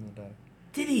business back in the day.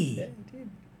 Did he? Yeah, he did.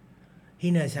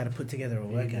 He knows how to put together a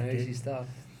workout, He knows dude. his stuff.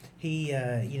 He,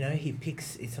 he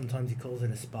picks. Sometimes he calls it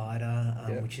a spider,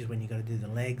 which is when you got to do the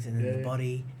legs and then the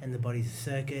body, and the body's a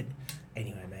circuit.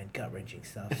 Anyway, man, gut wrenching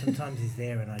stuff. Sometimes he's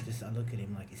there, and I look at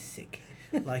him like he's sick.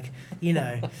 Like,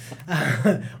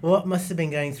 what must have been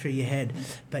going through your head?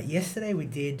 But yesterday we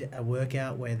did a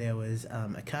workout where there was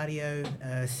a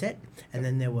cardio set, and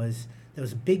then there was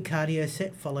a big cardio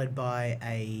set followed by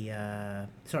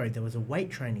there was a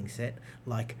weight training set,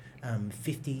 like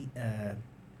 50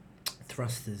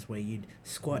 thrusters where you'd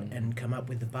squat and come up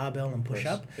with the barbell and push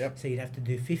up. Yep. So you'd have to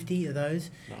do 50 of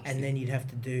those. Nasty. And then you'd have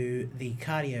to do the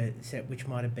cardio set, which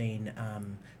might have been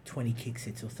 20 kick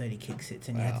sets or 30 kick sets,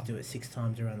 and you had to do it 6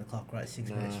 times around the clock, right? 6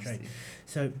 minutes straight.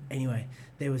 So anyway,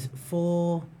 there was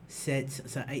 4 sets,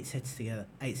 so 8 sets together,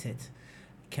 8 sets.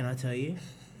 Can I tell you,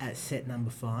 at set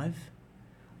number 5,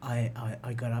 I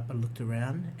got up and looked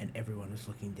around, and everyone was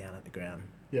looking down at the ground.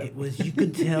 Yeah. It was, you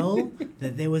could tell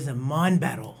that there was a mind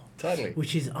battle. Totally.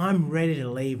 Which is, I'm ready to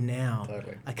leave now.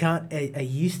 Totally. I can't. Are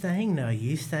you staying? No, are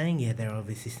you staying? Yeah, they're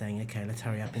obviously staying. Okay, let's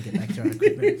hurry up and get back to our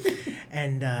equipment.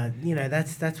 And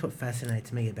that's what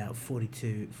fascinates me about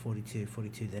 42,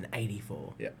 then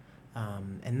 84. Yeah.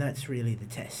 And that's really the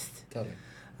test. Totally.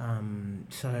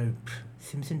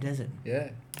 Simpson Desert.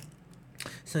 Yeah.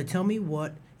 So tell me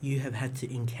what you have had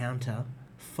to encounter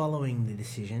following the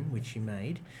decision which you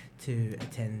made to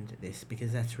attend this,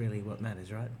 because that's really what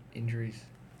matters, right?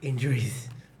 Injuries,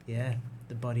 yeah.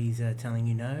 The body's telling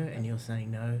you no, and you're saying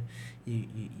no. You're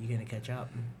going to catch up.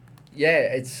 Yeah,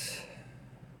 it's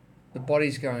the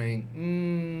body's going.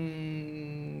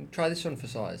 Try this on for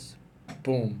size,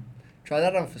 boom. Try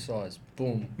that on for size,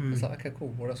 boom. It's like, okay, cool.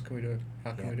 What else can we do?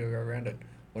 How can we do around it?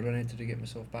 What do I need to do to get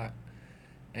myself back?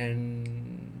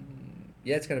 And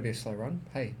yeah, it's going to be a slow run.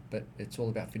 Hey, but it's all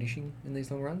about finishing in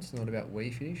these long runs, not about where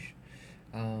you finish.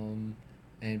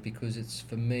 And because it's,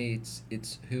 for me,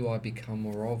 it's who I become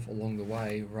more of along the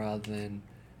way rather than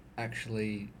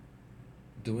actually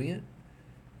doing it.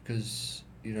 Because,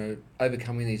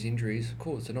 overcoming these injuries, of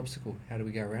course, it's an obstacle. How do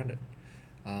we go around it?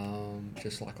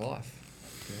 Just like life.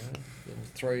 It'll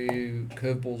throw you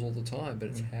curveballs all the time, but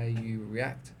it's how you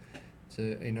react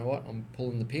to, you know what, I'm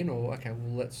pulling the pin, or, okay,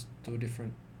 well, let's do a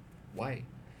different way.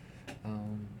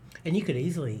 And you could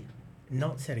easily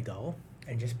not set a goal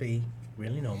and just be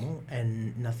really normal,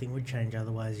 and nothing would change.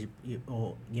 Otherwise,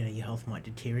 your health might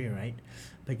deteriorate.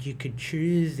 But you could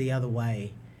choose the other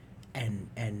way, and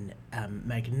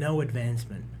make no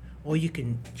advancement, or you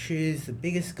can choose the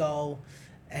biggest goal,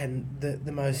 and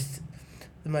the most.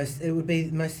 It would be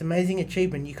the most amazing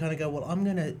achievement. You kind of go, well, I'm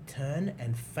going to turn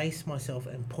and face myself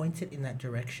and point it in that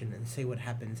direction and see what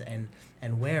happens, and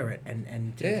wear it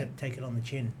and take it on the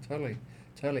chin. Totally.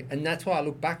 And that's why I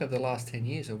look back over the last 10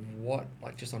 years of what,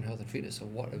 like just on health and fitness,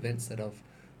 of what events that I've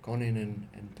gone in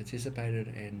and participated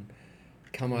and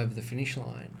come over the finish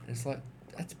line. It's like,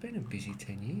 that's been a busy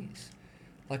 10 years.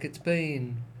 Like, it's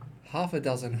been half a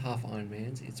dozen half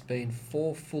Ironmans. It's been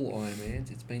 4 full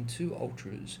Ironmans. It's been 2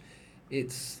 ultras.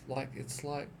 It's like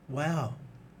Wow,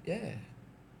 yeah,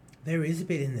 there is a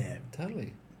bit in there.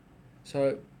 totally.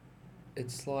 So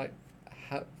it's like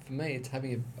for me, it's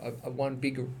having a one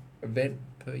big event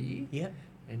per year Yep.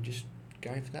 and just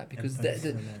going for that because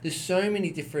focusing on that. there's so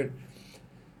many different.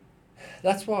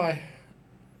 That's why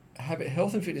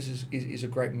health and fitness is a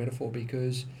great metaphor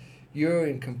because you're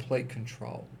in complete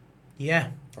control.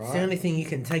 Yeah, it's the Right. only thing you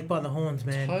can take by the horns,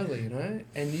 man. Totally,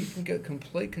 and you can get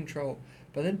complete control,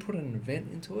 but then put an event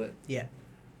into it, Yeah,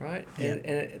 right? Yeah.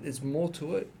 And there's more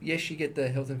to it. Yes, you get the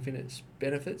health and fitness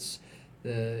benefits,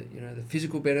 the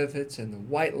physical benefits and the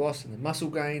weight loss and the muscle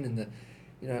gain and the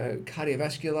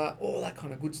cardiovascular, all that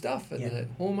kind of good stuff and Yeah. the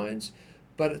hormones,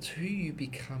 but it's who you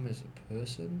become as a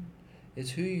person.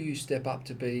 It's who you step up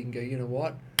to be and go, you know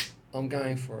what, I'm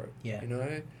going for it. Yeah.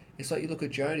 It's like you look at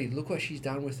Jodie, look what she's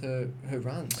done with her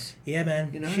runs. yeah,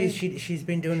 man. You know? She's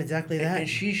been doing exactly that. And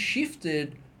she's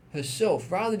shifted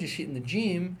herself rather than just hitting the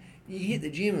gym. You hit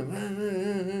the gym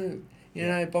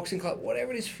and boxing club,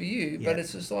 whatever it is for you. Yeah. But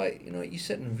it's just like you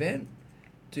set an event,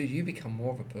 dude. You become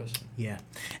more of a person. Yeah,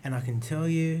 and I can tell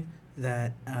you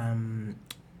that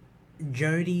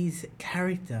Jodie's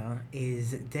character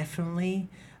is definitely,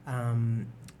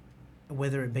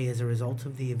 whether it be as a result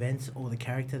of the events or the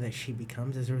character that she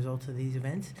becomes as a result of these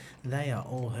events, they are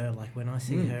all her. Like when I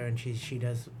see her and she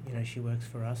does, she works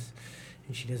for us.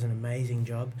 And she does an amazing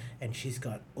job, and she's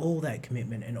got all that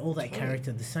commitment and all that Totally.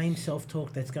 character, the same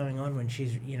self-talk that's going on when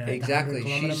she's, at the Exactly.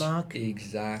 100-kilometer mark.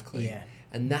 Exactly. Yeah,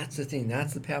 And that's the thing.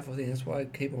 That's the powerful thing. That's why I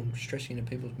keep on stressing in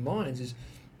people's minds is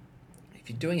if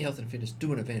you're doing health and fitness,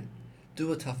 do an event.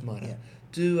 Do a Tough Mudder. Yeah.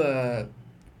 Do a,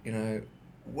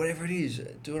 whatever it is.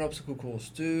 Do an obstacle course.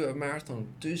 Do a marathon.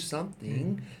 Do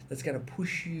something that's going to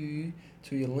push you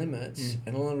to your limits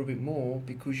and a little bit more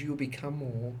because you'll become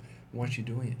more once you're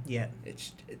doing it. yeah,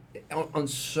 It's on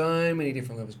so many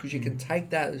different levels because you can take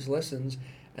those lessons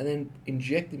and then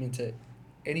inject them into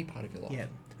any part of your life. yeah.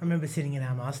 I remember sitting in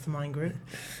our mastermind group,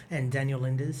 and Daniel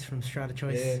Linders from Strata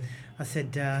Choice. Yeah. I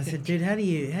said, dude, how do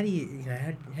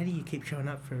you keep showing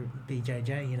up for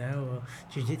BJJ, or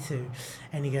jiu-jitsu?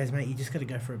 And he goes, mate, you just got to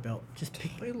go for a belt. Just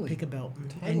pick a belt,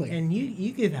 Totally. and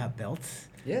you give out belts.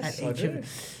 Yes, at I each do.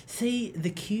 See the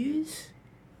cues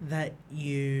that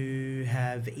you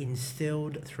have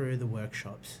instilled through the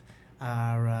workshops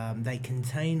are they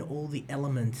contain all the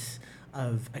elements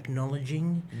of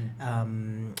acknowledging,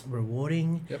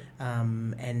 rewarding, Yep.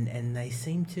 and they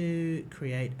seem to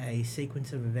create a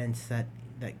sequence of events that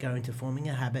go into forming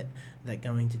a habit, that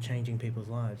go into changing people's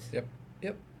lives. Yep.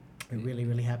 It really,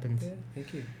 really happens. Yeah,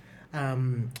 thank you.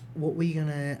 What were you going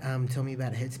to tell me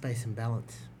about headspace and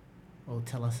balance? Or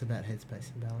tell us about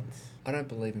headspace and balance? I don't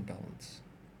believe in balance.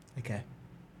 Okay.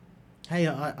 Hey,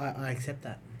 I accept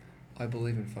that. I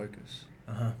believe in focus.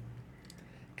 Uh-huh.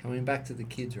 Coming back to the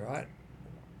kids, right?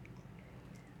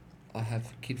 I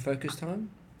have kid focus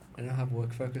time and I have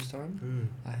work focus time.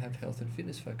 I have health and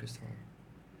fitness focus time.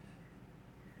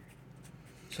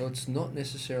 So it's not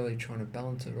necessarily trying to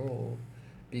balance it all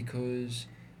because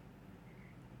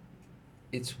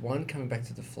it's one coming back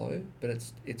to the flow, but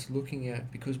it's looking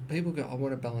at because people go, I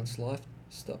want to balance life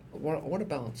stuff. I want to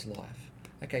balance life.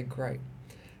 Okay, great.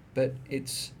 But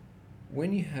it's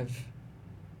when you have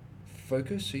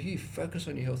focus, so you focus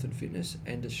on your health and fitness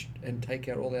and take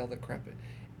out all the other crap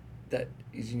that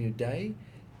is in your day,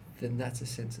 then that's a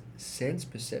sense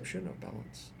perception of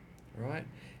balance, right?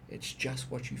 It's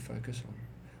just what you focus on.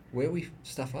 Where we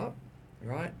stuff up,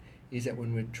 right, is that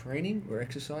when we're training, we're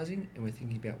exercising, and we're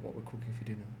thinking about what we're cooking for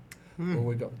dinner. Or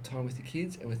we've got time with the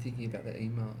kids, and we're thinking about the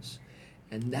emails.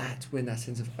 And that's when that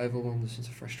sense of overwhelm, the sense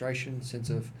of frustration, the sense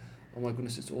of, oh my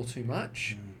goodness, it's all too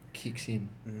much, kicks in.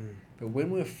 But when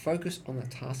we're focused on the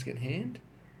task at hand,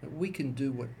 that we can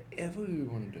do whatever we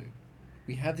want to do.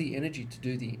 We have the energy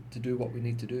to do what we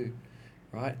need to do,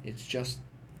 right? It's just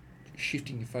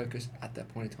shifting your focus at that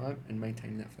point in time and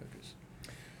maintaining that focus.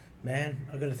 Man,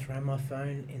 I've got to throw my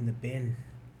phone in the bin.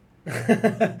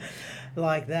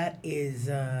 Like that is,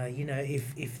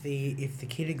 if the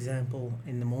kid example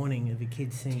in the morning of a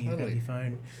kid seeing you got Totally. your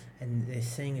phone, and they're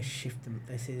seeing a shift,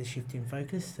 they see the shift in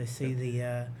focus, they see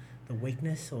the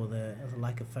weakness or the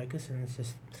lack of focus, and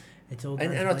it's all.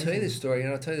 And guns I'll tell you blazing. this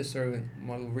story, with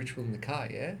my little ritual in the car,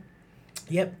 yeah?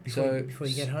 Yep. Before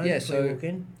you get home, before you walk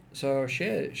in. So I'll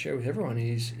share with everyone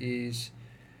is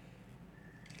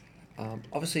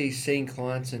obviously seeing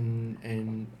clients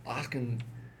and asking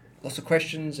lots of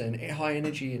questions and high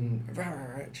energy and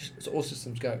just all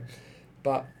systems go.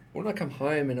 But when I come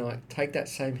home and I take that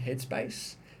same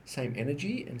headspace, same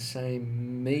energy and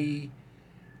same me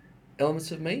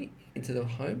elements of me into the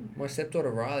home. My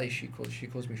stepdaughter Riley, she calls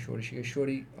me Shorty. She goes,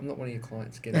 Shorty, I'm not one of your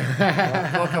clients. Get out.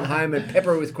 Right? I'll come home and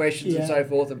pepper her with questions and so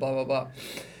forth and blah blah blah.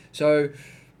 So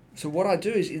what I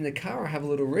do is in the car I have a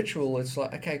little ritual. It's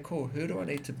like, okay, cool. Who do I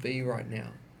need to be right now?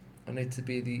 I need to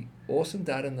be the awesome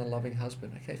dad and the loving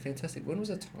husband. Okay, fantastic. When was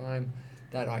a time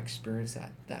that I experienced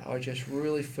that I just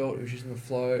really felt it was just in the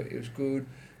flow, it was good,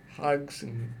 hugs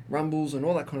and rumbles and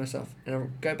all that kind of stuff. And I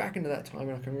go back into that time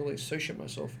and I can really associate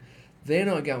myself. Then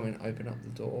I go and open up the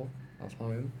door of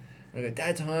home and I go,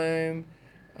 Dad's home,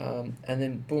 and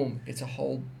then boom, it's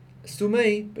still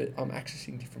me, but I'm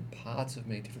accessing different parts of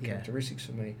me, different characteristics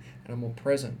of me, and I'm more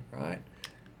present, right?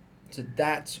 So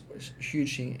that's a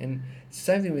huge thing. And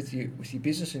same thing with your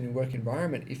business and your work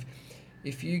environment.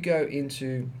 If you go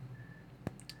into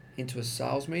a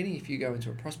sales meeting, if you go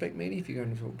into a prospect meeting, if you go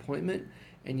into an appointment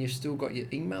and you've still got your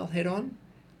email head on,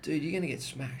 dude, you're going to get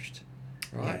smashed,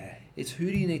 right? Yeah. It's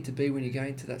who do you need to be when you're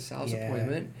going to that sales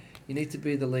appointment. You need to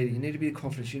be the leader. You need to be the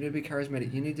confidence. You need to be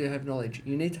charismatic. You need to have knowledge.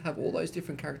 You need to have all those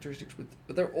different characteristics,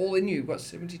 but they're all in you. You've got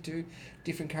 72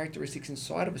 different characteristics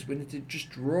inside of us. We need to just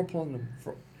draw upon them,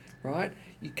 right?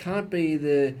 You can't be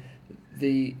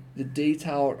the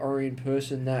detail-oriented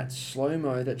person that's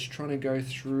slow-mo, that's trying to go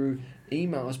through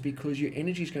emails because your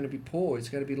energy is going to be poor. It's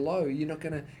going to be low. You're not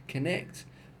going to connect.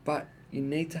 But you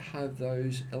need to have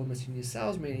those elements in your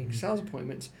sales meeting, sales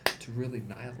appointments to really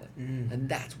nail it. And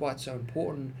that's why it's so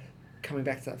important, coming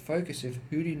back to that focus of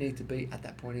who do you need to be at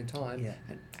that point in time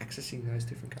and accessing those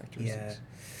different characteristics.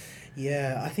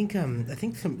 Yeah, I think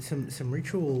some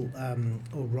ritual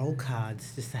or role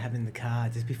cards just to have in the car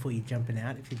just before you're jumping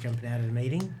out. If you're jumping out of a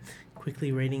meeting,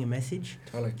 quickly reading a message,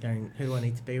 Totally. going, who do I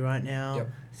need to be right now? Yep.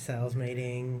 Sales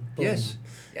meeting. Boom. Yes,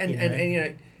 and you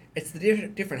know, it's the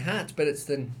different hats, but it's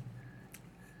and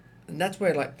that's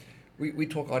where like we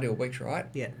talk ideal weeks, right?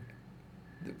 Yeah.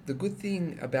 The good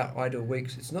thing about ideal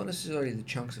weeks, it's not necessarily the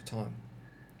chunks of time,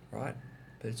 right?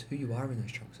 But it's who you are in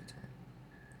those chunks of time.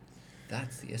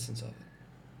 That's the essence of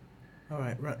it. All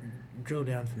right, drill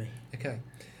down for me. Okay,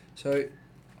 so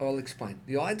I'll explain.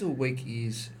 The ideal week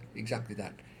is exactly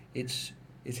that. It's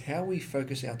how we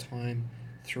focus our time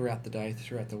throughout the day,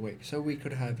 throughout the week. So we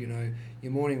could have, your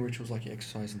morning rituals like your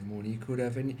exercise in the morning. You could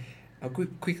have,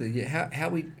 how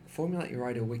we formulate your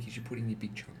ideal week is you put in your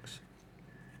big chunks.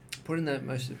 Put in the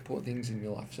most important things in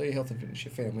your life. So your health and fitness,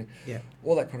 your family,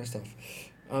 all that kind of stuff.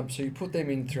 So you put them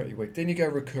in throughout your week. Then you go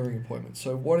recurring appointments.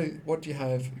 So what do you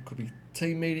have? It could be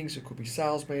team meetings, it could be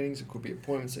sales meetings, it could be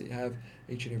appointments that you have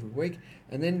each and every week.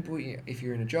 And then if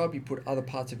you're in a job, you put other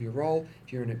parts of your role.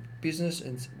 If you're in a business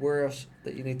and where else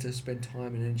that you need to spend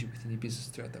time and energy within your business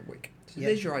throughout that week. So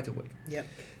there's your ideal week. Yep.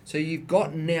 So you've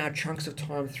got now chunks of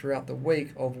time throughout the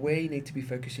week of where you need to be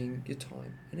focusing your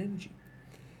time and energy.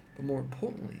 But more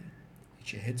importantly,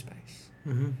 it's your headspace.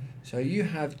 Mm-hmm. So you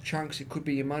have chunks. It could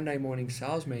be your Monday morning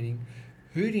sales meeting.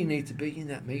 Who do you need to be in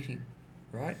that meeting,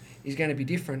 right? Is going to be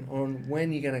different on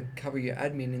when you're going to cover your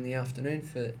admin in the afternoon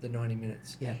for the 90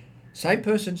 minutes. Yeah. Same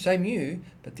person, same you,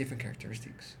 but different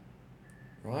characteristics,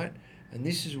 right? And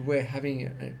this is where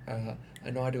having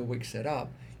an ideal week set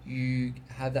up, you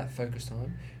have that focus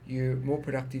time. You're more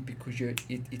productive because you're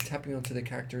tapping onto the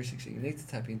characteristics that you need to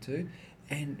tap into.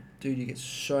 And dude, you get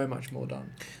so much more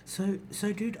done. So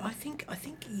dude, I think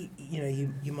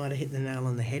you might have hit the nail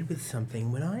on the head with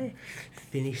something. When I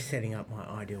finish setting up my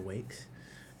ideal weeks,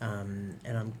 and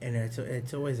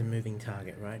it's always a moving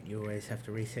target, right? You always have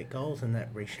to reset goals, and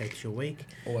that reshapes your week.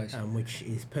 Always. Which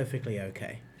is perfectly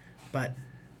okay, but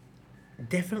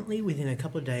definitely within a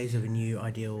couple of days of a new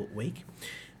ideal week,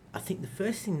 I think the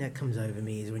first thing that comes over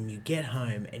me is when you get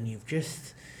home and you've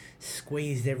just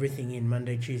squeezed everything in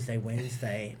Monday, Tuesday,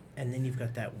 Wednesday, and then you've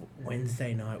got that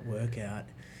Wednesday night workout.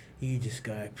 You just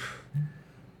go,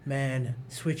 man,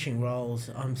 switching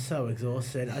roles, I'm so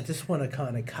exhausted. I just want to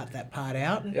kind of cut that part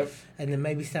out. Yep. And then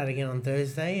maybe start again on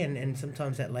Thursday, and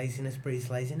sometimes that laziness breeds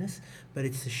laziness, but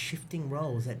it's the shifting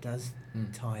roles that does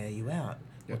tire you out,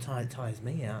 or tires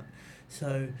me out.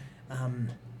 So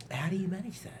how do you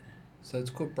manage that? So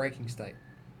it's called breaking state.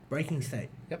 Breaking state.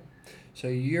 Yep. So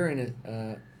you're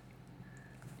in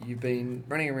you've been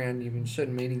running around, you've been in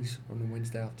certain meetings on a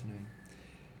Wednesday afternoon.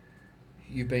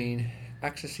 You've been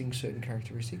accessing certain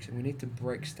characteristics, and we need to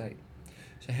break state.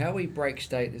 So how we break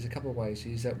state, there's a couple of ways,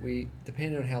 is that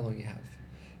depending on how long you have.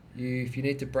 If you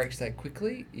need to break state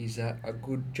quickly, is a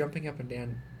good jumping up and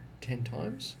down 10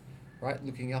 times, right?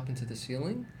 Looking up into the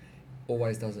ceiling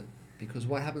always does it. Because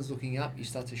what happens looking up, you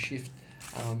start to shift,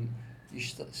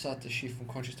 start to shift from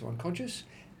conscious to unconscious.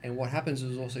 And what happens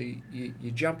is also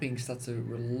your jumping starts to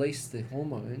release the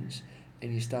hormones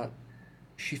and you start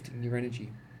shifting your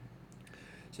energy.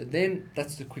 So then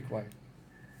that's the quick way.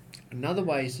 Another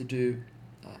way is to do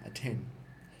a 10.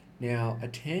 Now, a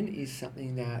 10 is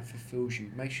something that fulfills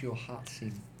you, makes your heart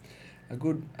sing. A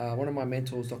good one of my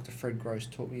mentors, Dr. Fred Gross,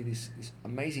 taught me this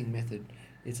amazing method.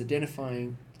 It's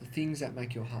identifying the things that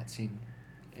make your heart sing.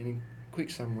 And in quick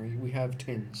summary, we have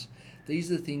 10s.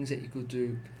 These are the things that you could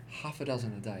do half a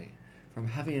dozen a day, from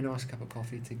having a nice cup of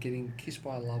coffee to getting kissed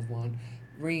by a loved one,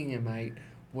 ringing a mate,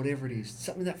 whatever it is,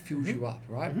 something that fills you up,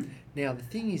 right? Now, the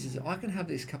thing is I can have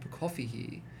this cup of coffee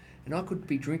here, and I could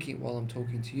be drinking it while I'm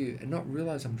talking to you and not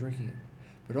realize I'm drinking it.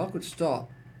 But I could stop,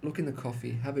 look in the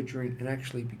coffee, have a drink, and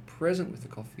actually be present with the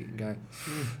coffee and go,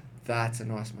 that's a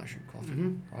nice mushroom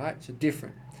coffee, right? So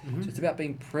different. So it's about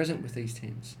being present with these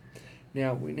 10s.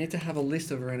 Now, we need to have a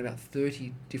list of around about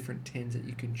 30 different 10s that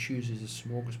you can choose as a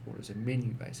smorgasbord, as a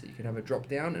menu base, that you can have a drop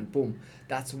down and boom,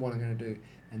 that's the one I'm going to do.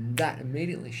 And that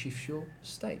immediately shifts your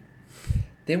state.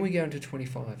 Then we go into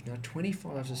 25. Now,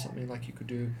 25s are something like you could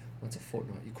do once a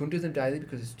fortnight. You couldn't do them daily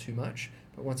because it's too much,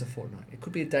 but once a fortnight. It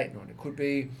could be a date night. It could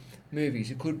be movies.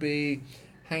 It could be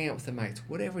hanging out with the mates.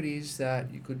 Whatever it is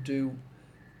that you could do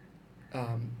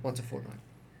once a fortnight.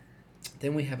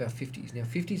 Then we have our 50s. Now,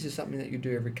 50s is something that you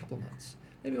do every couple of months.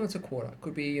 Maybe once a quarter.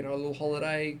 Could be, a little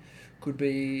holiday. Could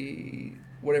be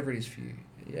whatever it is for you.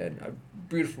 Yeah, a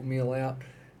beautiful meal out.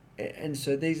 And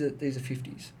so these are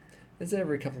 50s. That's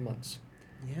every couple of months.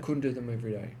 Yep. Couldn't do them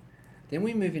every day. Then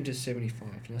we move into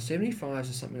 75. Now, 75s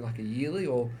are something like a yearly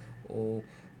or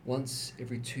once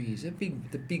every 2 years. The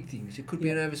big things. It could be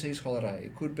an overseas holiday.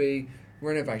 It could be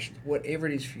renovations. Whatever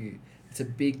it is for you. It's a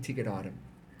big ticket item.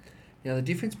 Now, the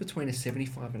difference between a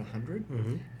 75 and 100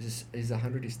 is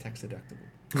 100 is tax deductible.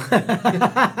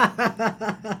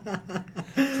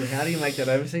 So how do you make that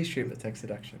overseas trip a tax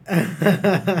deduction?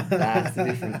 That's the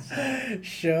difference.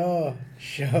 Sure.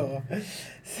 So,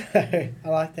 I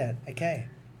like that. Okay.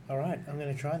 All right. I'm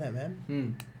going to try that,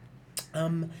 man.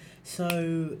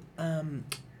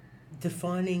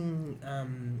 Defining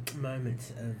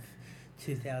moments of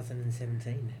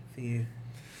 2017 for you.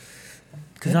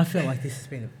 Because I feel like this has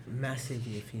been a massive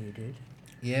year for you, dude.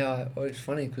 Yeah, it's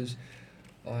funny because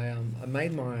I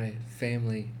made my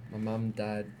family, my mum,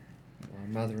 dad,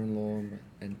 my mother-in-law,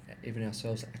 and even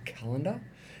ourselves a calendar,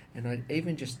 and I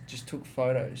even just took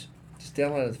photos, just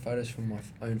downloaded the photos from my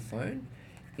own phone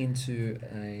into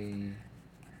a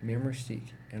memory stick,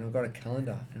 and I got a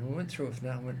calendar, and I went through it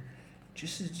now. I went,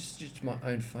 just my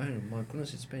own phone. And my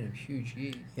goodness, it's been a huge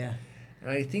year. Yeah. And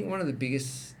I think one of the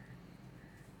biggest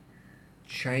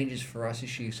changes for us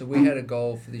this year. So we had a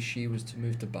goal for this year was to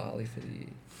move to Bali for the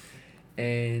year,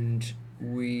 and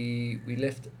we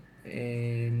left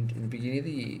in the beginning of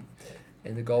the year,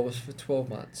 and the goal was for 12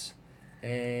 months,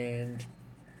 and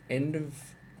end of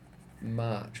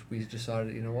March we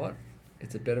decided, you know what,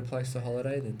 it's a better place to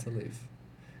holiday than to live,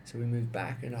 so we moved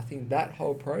back. And I think that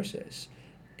whole process,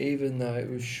 even though it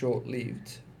was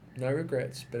short-lived, no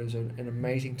regrets, but it was an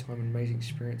amazing time, an amazing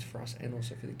experience for us and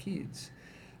also for the kids.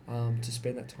 To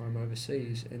spend that time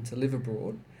overseas and to live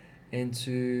abroad and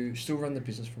to still run the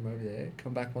business from over there,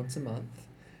 come back once a month.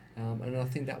 And I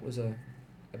think that was a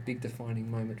big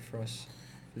defining moment for us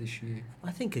for this year.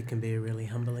 I think it can be a really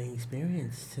humbling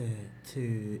experience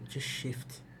to just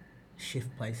shift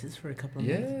places for a couple of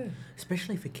months.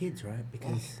 Especially for kids, right?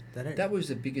 Because they don't... That was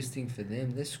the biggest thing for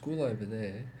them. Their school over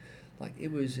there, like,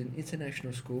 it was an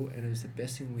international school, and it was the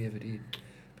best thing we ever did.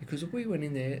 Because we went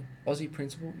in there, Aussie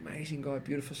principal, amazing guy,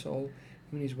 beautiful soul,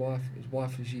 him and his wife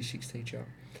was year 6 teacher.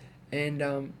 And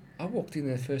I walked in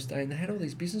there the first day, and they had all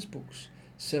these business books,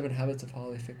 7 Habits of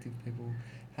Highly Effective People,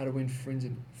 How to Win Friends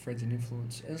and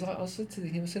Influence. And I said to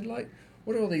him,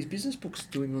 what are all these business books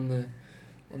doing on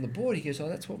the board? He goes,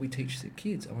 that's what we teach the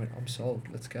kids. I went, I'm sold,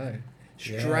 let's go.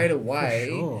 Straight away.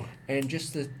 For sure. And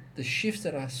just the shifts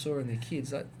that I saw in the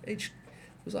kids, like each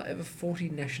was like over 40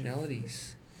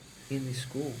 nationalities in this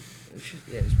school.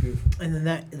 It was beautiful. And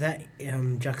then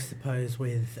that juxtaposed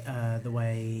with the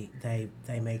way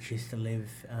they make use to live,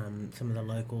 some of the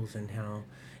locals, and how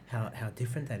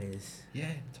different that is.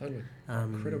 Yeah, totally.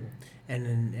 Incredible.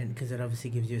 And because it obviously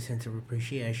gives you a sense of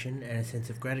appreciation and a sense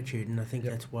of gratitude, and I think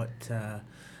that's what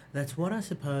I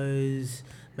suppose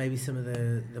maybe some of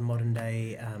the modern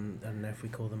day, I don't know if we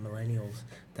call them millennials,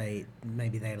 they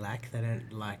lack. They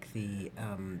don't like the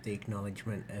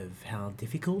acknowledgement of how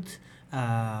difficult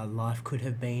life could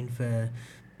have been for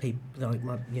people,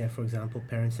 like for example,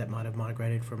 parents that might have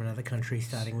migrated from another country,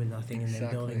 starting with nothing and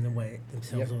then building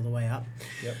themselves all the way up.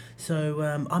 Yep. So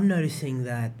I'm noticing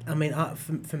that. I mean,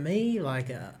 for me,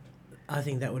 like. I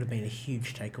think that would have been a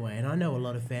huge takeaway. And I know a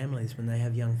lot of families, when they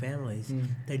have young families,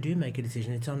 they do make a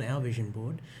decision. It's on our vision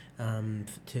board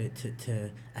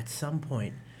to at some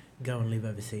point go and live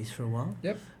overseas for a while.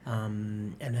 Yep.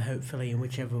 And hopefully in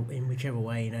whichever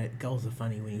way, you know, goals are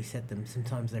funny when you set them.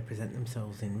 Sometimes they present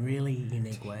themselves in really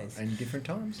unique ways. And different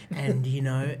times. And, you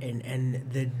know,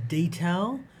 and the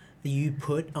detail that you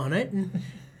put on it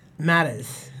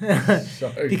matters.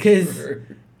 So because true.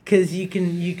 Because you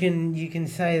can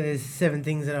say there's 7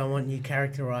 things that I want, you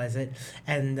characterize it,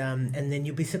 and then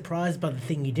you'll be surprised by the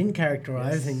thing you didn't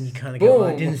characterize, and you kind of go, oh,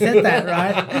 I didn't set that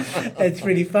right. It's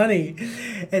pretty funny,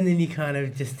 and then you kind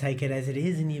of just take it as it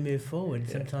is, and you move forward.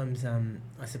 Yeah. Sometimes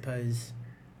I suppose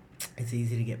it's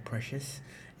easy to get precious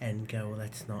and go, well,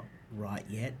 that's not right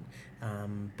yet,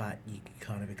 but you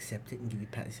kind of accept it and you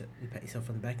pat yourself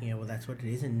on the back and you go, well, that's what it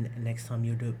is, and next time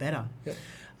you'll do it better. Yep.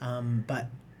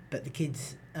 But the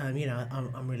kids, you know,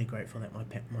 I'm really grateful that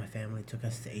my family took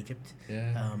us to Egypt.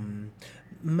 Yeah.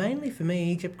 Mainly for me,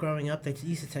 Egypt growing up, they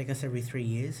used to take us every 3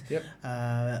 years. Yep.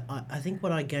 I think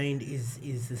what I gained is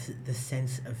the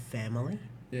sense of family.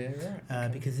 Yeah, right.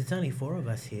 Okay. Because it's only 4 of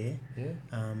us here. Yeah.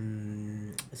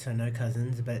 So no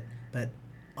cousins, but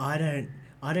I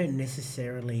don't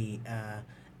necessarily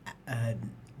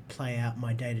play out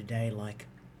my day-to-day like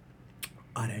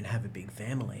I don't have a big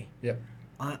family. Yep.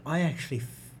 I actually,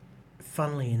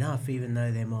 funnily enough, even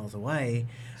though they're miles away,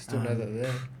 Still know that they're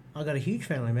there. I got a huge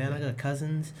family, man. I got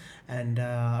cousins, and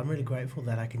I'm really grateful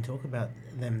that I can talk about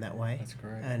them that way. That's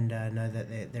great. And know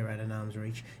that they're at an arm's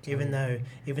reach, Totally.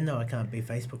 even though I can't be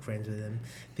Facebook friends with them,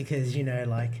 because you know,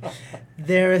 like,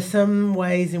 there are some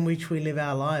ways in which we live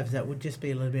our lives that would just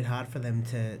be a little bit hard for them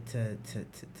to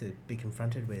be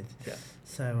confronted with. Yeah.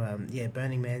 So yeah,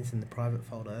 Burning Man's in the private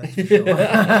folder. That's for sure.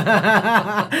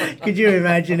 Could you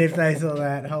imagine if they saw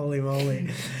that? Holy moly!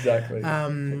 Exactly.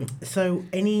 So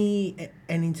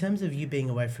and in terms of you being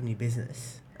away from your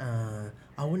business, I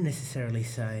wouldn't necessarily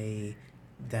say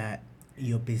that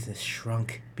your business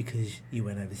shrunk because you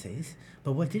went overseas.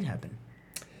 But what did happen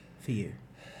for you?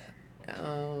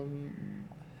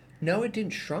 No, it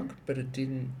didn't shrunk, but it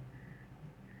didn't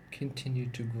continue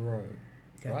to grow.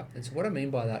 Okay. Right? And so what I mean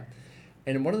by that,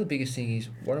 and one of the biggest things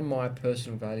is, one of my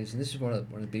personal values, and this is one of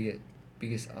the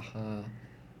biggest aha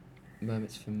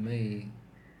moments for me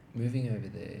moving over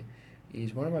there,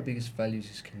 is one of my biggest values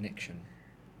is connection.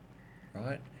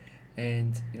 Right?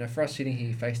 And, you know, for us sitting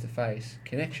here face to face,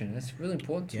 connection, that's really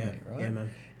important to me, right? Yeah,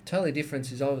 man. Totally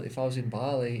different is if I was in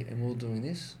Bali and we were doing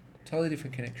this, totally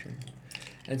different connection.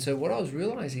 And so what I was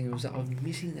realizing was that I was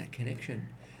missing that connection.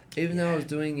 Even though I was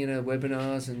doing, you know,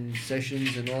 webinars and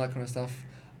sessions and all that kind of stuff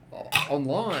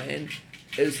online,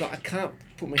 it was like I can't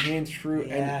put my hands through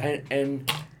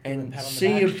and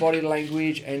see your body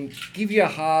language and give you a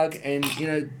hug and, you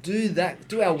know,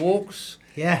 do our walks.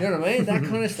 Yeah. You know what I mean? That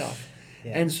kind of stuff.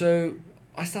 Yeah. And so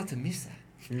I start to miss that.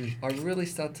 I really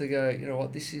start to go, you know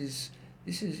what, this is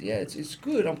yeah, it's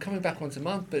good. I'm coming back once a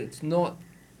month, but it's not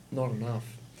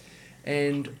enough.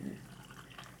 And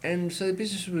so the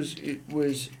business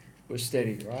was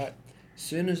steady, right? As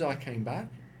soon as I came back,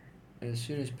 and as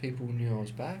soon as people knew I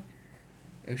was back,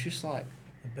 it was just like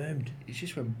It boomed. it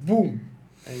just went boom,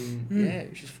 and yeah,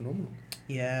 it was just phenomenal.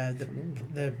 Yeah.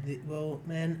 Well,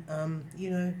 man. You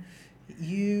know,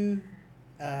 you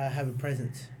have a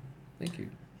presence. Thank you.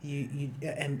 You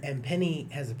and Penny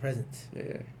has a presence.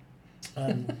 Yeah.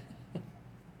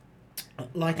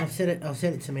 Like I've said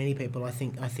it to many people. I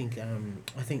think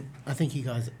you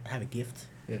guys have a gift.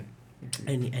 Yeah.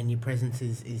 Thank you. And your presence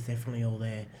is definitely all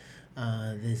there.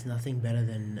 There's nothing better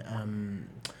than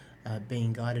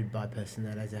being guided by a person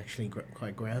that is actually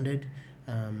quite grounded,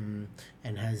 and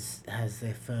has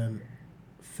their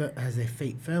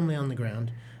feet firmly on the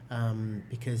ground.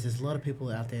 Because there's a lot of people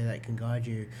out there that can guide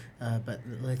you, but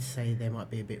let's say they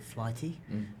might be a bit flighty,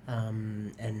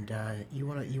 and you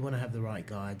want to have the right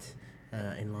guides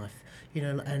in life, you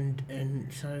know,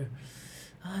 and so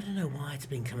I don't know why it's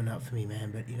been coming up for me,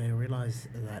 man, but you know, I realise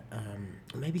that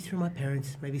maybe through my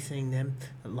parents, maybe seeing them,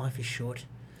 that life is short,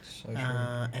 So true.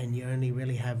 and you only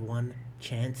really have one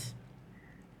chance.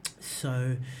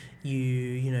 So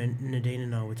you know, Nadine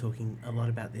and I were talking a lot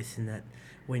about this, in that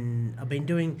when I've been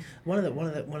doing one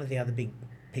of the other big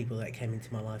people that came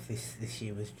into my life this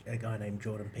year was a guy named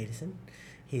Jordan Peterson.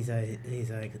 He's a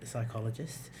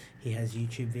psychologist. He has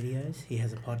YouTube videos. He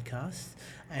has a podcast,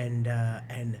 and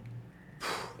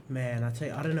man, I tell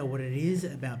you, I don't know what it is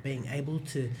about being able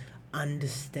to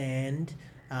understand.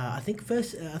 I think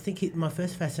my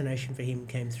first fascination for him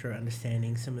came through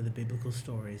understanding some of the biblical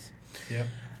stories. Yeah.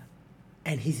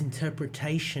 and his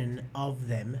interpretation of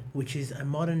them, which is a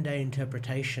modern day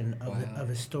interpretation of, Wow. of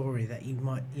a story that you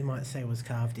might say was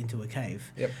carved into a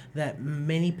cave, Yep. that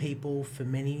many people for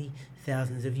many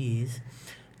thousands of years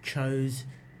chose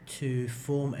to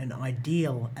form an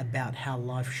ideal about how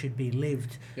life should be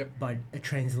lived Yep. by a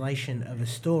translation of a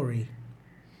story.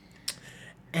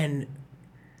 And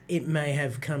it may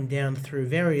have come down through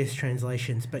various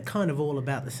translations, but kind of all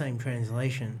about the same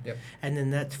translation. Yep. And then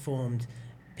that's formed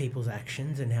people's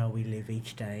actions and how we live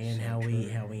each day and So how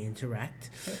true. we interact.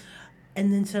 Yep.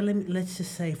 And then so let's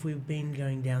just say if we've been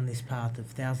going down this path of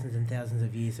thousands and thousands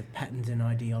of years of patterns and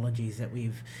ideologies that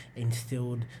we've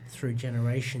instilled through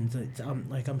generations, it's,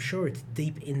 like I'm sure it's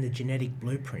deep in the genetic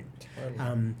blueprint.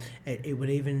 Totally. It would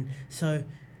even so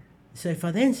if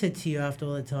I then said to you after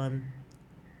all the time,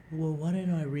 well, why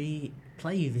don't I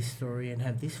replay you this story and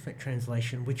have this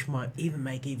translation, which might even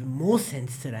make even more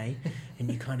sense today, and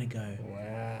you kind of go,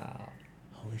 Wow.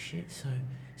 holy shit.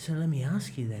 So let me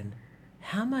ask you then,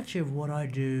 how much of what I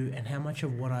do and how much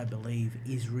of what I believe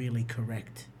is really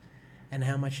correct, and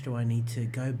how much do I need to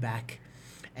go back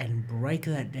and break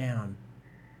that down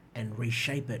and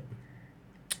reshape it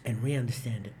and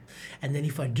re-understand it? And then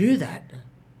if I do that,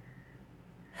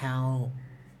 how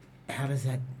does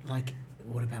that, like,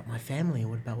 what about my family, and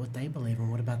what about what they believe, and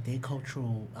what about their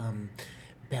cultural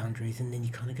boundaries? And then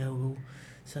you kind of go, well,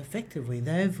 so effectively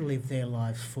they've lived their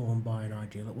lives formed by an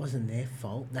ideal. It wasn't their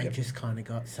fault. They Yep. just kind of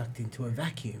got sucked into a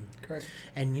vacuum. Correct.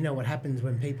 And you know what happens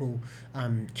when people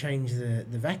change the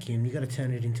vacuum? You got to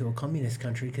turn it into a communist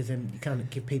country, because then you can't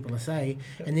give people a say.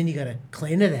 Yep. And then you got to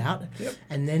clean it out. Yep.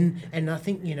 And I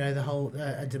think, you know, the whole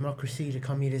a democracy to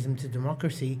communism to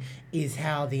democracy is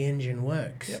how the engine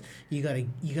works. Yep. You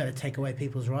got to take away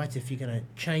people's rights. If you're going to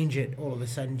change it all of a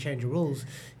sudden, change the rules,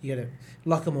 you got to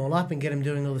lock them all up and get them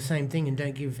doing all the same thing, and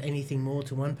don't give anything more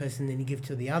to one person than you give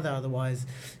to the other. Otherwise,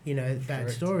 you know, bad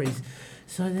Correct. stories.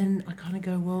 So then I kind of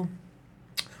go, well,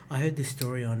 I heard this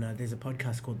story on there's a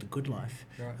podcast called The Good Life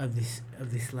Right. of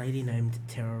this lady named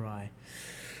Tara Rai,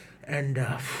 and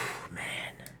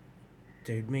man,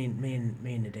 dude, me and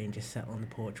Nadine just sat on the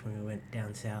porch when we went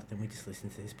down south, and we just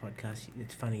listened to this podcast.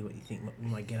 It's funny what you think we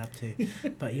might get up to,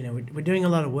 but you know, we're doing a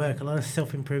lot of work, a lot of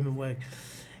self-improvement work.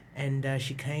 And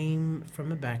she came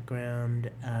from a background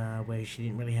where she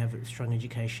didn't really have a strong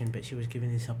education, but she was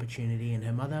given this opportunity, and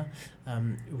her mother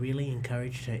really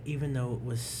encouraged her, even though it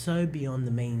was so beyond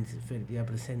the means for her to be able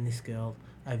to send this girl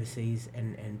overseas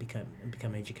and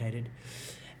become educated.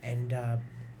 And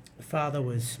father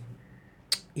was,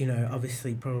 you know,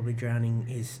 obviously probably drowning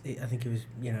I think he was,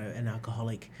 you know, an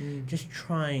alcoholic, Mm. just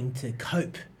trying to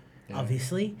cope, Yeah.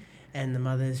 obviously, and the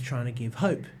mother's trying to give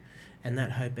hope. And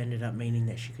that hope ended up meaning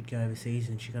that she could go overseas,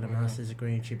 and she got a Wow. master's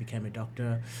degree, and she became a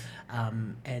doctor.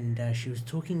 And she was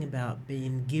talking about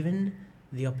being given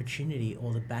the opportunity,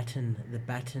 or the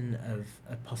baton of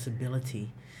a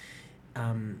possibility,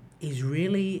 is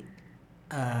really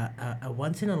a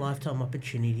once in a lifetime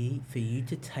opportunity for you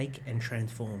to take and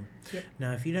transform. Yep.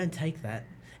 Now, if you don't take that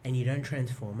and you don't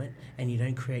transform it, and you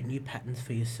don't create new patterns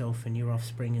for yourself and your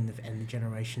offspring and the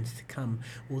generations to come,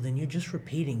 well, then you're just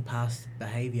repeating past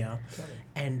behavior, Totally.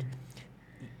 and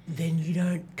then you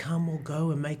don't come or go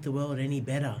and make the world any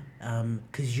better,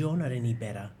 because you're not any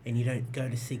better, and you don't go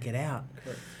to seek it out.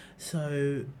 Correct.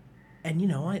 So, and you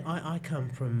know, I come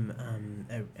from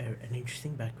an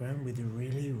interesting background with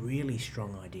really, really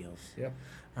strong ideals. Yep.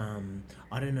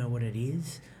 I don't know what it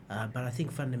is, but I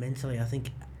think fundamentally,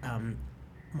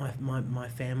 my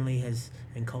family has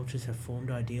and cultures have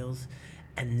formed ideals,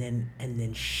 and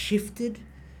then shifted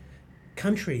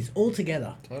countries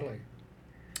altogether, Totally.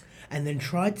 and then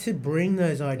tried to bring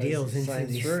those ideals into same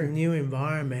this through. new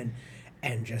environment,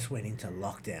 and just went into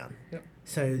lockdown. Yep.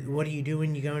 So what do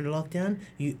when you go into lockdown?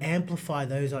 You amplify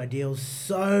those ideals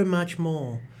so much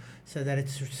more, so that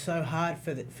it's so hard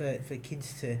for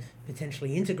kids to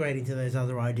potentially integrate into those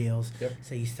other ideals. Yep.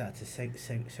 So you start to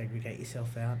segregate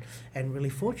yourself out. And really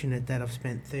fortunate that I've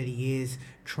spent 30 years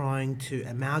trying to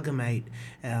amalgamate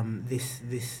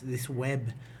this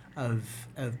web of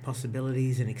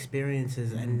possibilities and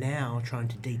experiences, and now trying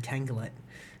to detangle it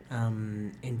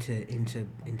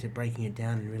into breaking it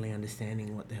down and really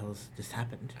understanding what the hell's just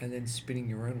happened, And then spinning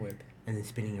your own web. and then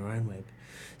spinning your own web.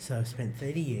 So I've spent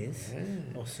 30 years Yeah.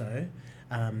 or so.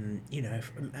 You know,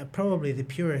 probably the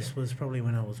purest was probably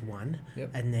when I was 1,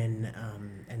 Yep. and then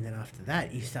after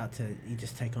that you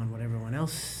just take on what everyone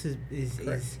else is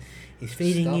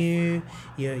feeding Stuff. you.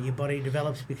 Your body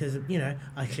develops, because, you know,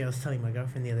 actually I was telling my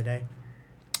girlfriend the other day,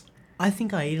 I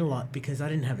think I eat a lot because I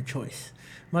didn't have a choice.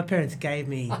 My parents gave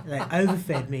me, they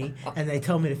overfed me, and they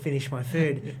told me to finish my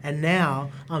food. And now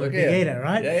I'm Look a big here. eater,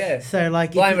 right? Yeah, yeah. So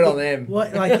like, Blame it on them.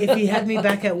 What, like if you had me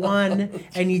back at 1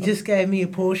 and you just gave me a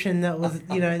portion that was,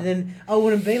 then I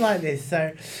wouldn't be like this.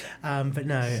 So, but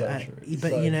no, So true.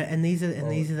 but So and these are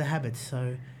true. the habits.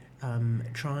 So,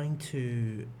 trying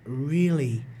to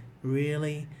really,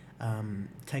 really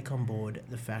take on board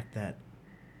the fact that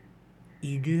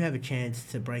you do have a chance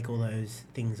to break all those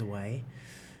things away,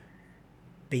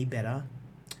 be better,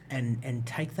 and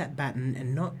take that baton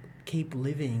and not keep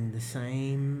living the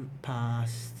same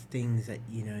past things that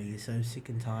you're so sick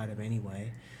and tired of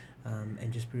anyway,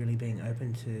 and just really being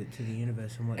open to the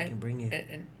universe and what it can bring you.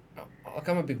 And like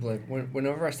I'm a big believer.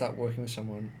 Whenever I start working with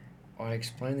someone, I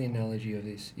explain the analogy of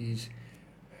this is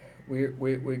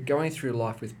we're going through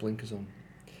life with blinkers on,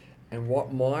 and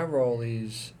what my role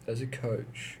is as a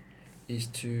coach is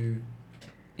to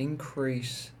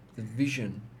increase the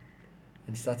vision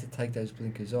and start to take those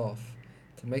blinkers off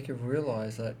to make you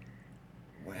realise that,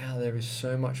 wow, there is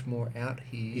so much more out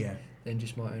here than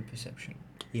just my own perception.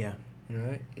 Yeah.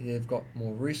 They've got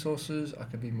more resources, I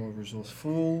can be more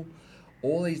resourceful,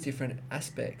 all these different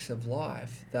aspects of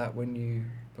life that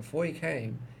before you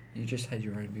came, you just had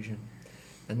your own vision.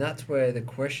 And that's where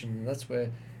that's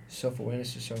where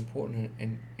self-awareness is so important,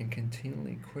 and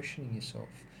continually questioning yourself.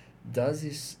 Does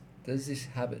this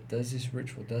habit, does this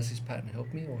ritual, does this pattern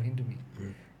help me or hinder me?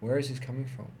 Where is this coming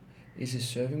from? Is this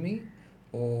serving me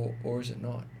or is it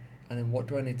not? And then what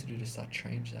do I need to do to start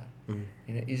change that?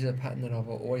 Is it a pattern that I've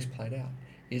always played out?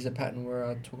 Is it a pattern where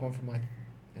I took on from my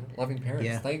loving parents?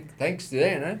 Yeah. Thanks to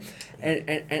them,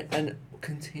 and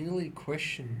continually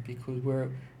question, because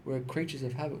we're creatures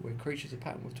of habit, we're creatures of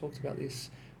pattern. We've talked about this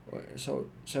so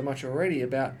much already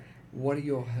about what are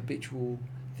your habitual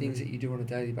things that you do on a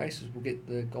daily basis will get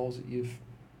the goals that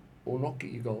or not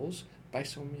get your goals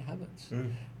based on your habits.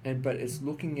 But it's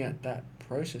looking at that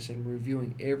process and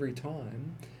reviewing every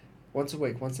time, once a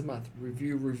week, once a month,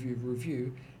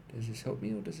 review. Does this help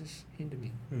me or does this hinder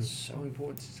me? It's so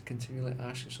important to continually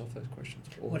ask yourself those questions.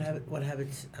 What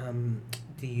habits are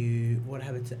new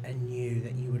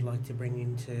that you would like to bring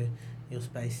into your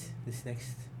space this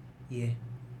next year?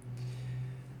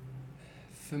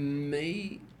 For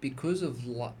me, because of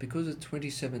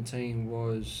 2017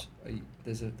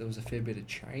 there was a fair bit of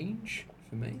change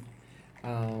for me,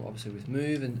 obviously with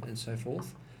move and so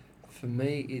forth. For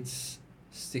me, it's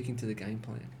sticking to the game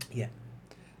plan. Yeah.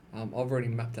 I've already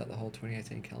mapped out the whole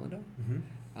 2018 calendar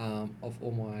of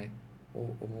all my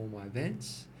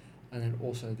events, and then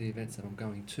also the events that I'm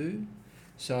going to.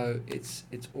 So it's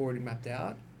already mapped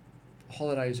out.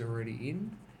 Holidays are already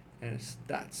in. And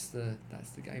that's the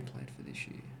game plan for this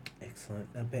year. Excellent.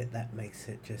 I bet that makes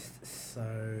it just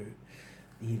so.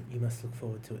 You must look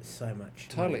forward to it so much.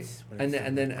 Totally.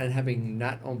 And having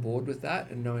Nat on board with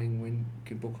that, and knowing when you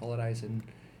can book holidays, and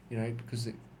because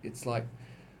it's like,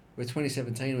 where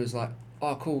 2017 was like,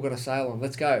 oh cool, we've got a sail on,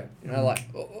 let's go.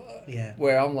 Yeah.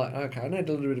 Where I'm like, okay, I need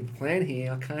a little bit of a plan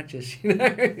here. I can't just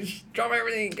just drop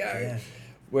everything and go. Yeah.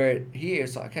 Where here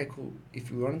it's like, okay, cool. If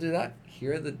we want to do that,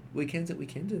 here are the weekends that we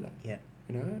can do that. Yeah.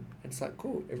 It's like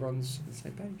cool. Everyone's on the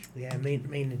same page. Yeah, me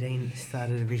and Nadine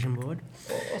started a vision board.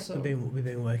 Awesome. We've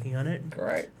been working on it.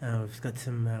 Great. We've got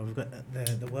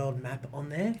the world map on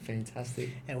there.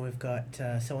 Fantastic. And we've got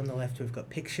so on the left we've got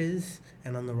pictures,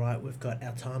 and on the right we've got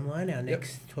our timeline, our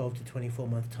next 12 to 24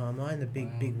 month timeline, the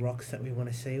big rocks that we want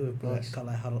to see. We've got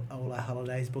all our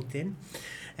holidays booked in,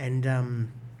 and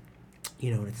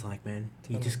you know what it's like, man.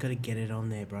 You just got to get it on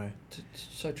there, bro.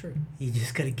 So true. You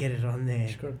just got to get it on there. You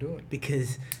just got to do it.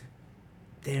 Because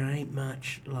there ain't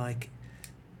much, like,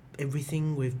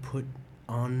 everything we've put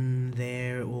on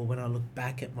there, or when I look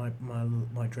back at my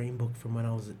dream book from when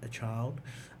I was a child,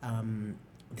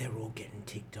 they're all getting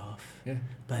ticked off. Yeah.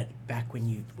 But back when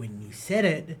you said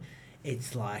it,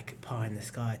 it's like pie in the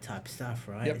sky type stuff,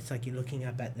 right? Yep. It's like you're looking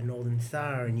up at the Northern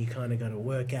Star and you kind of got to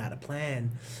work out a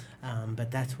plan. But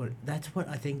that's what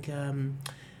I think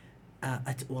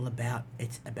it's all about.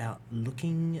 It's about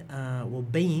looking,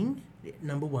 being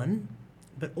number one,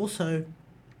 but also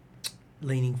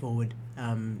leaning forward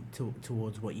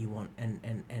towards what you want,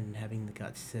 and having the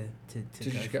guts to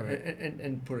go for it.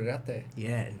 And put it out there.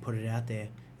 Yeah, and put it out there.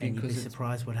 And you'd be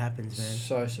surprised what happens, man.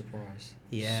 So surprised.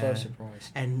 Yeah. So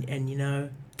surprised. And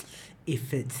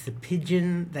if it's the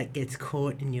pigeon that gets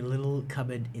caught in your little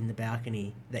cupboard in the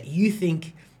balcony that you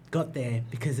think got there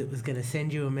because it was going to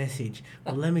send you a message,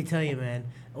 well, let me tell you, man,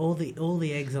 all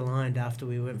the eggs aligned after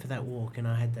we went for that walk, and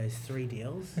I had those 3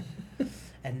 deals.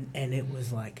 And it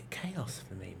was like chaos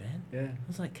for me, man. Yeah. It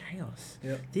was like chaos.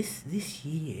 Yeah. This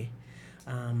year,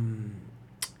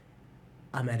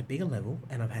 I'm at a bigger level,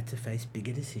 and I've had to face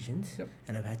bigger decisions, Yep.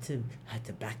 and I've had to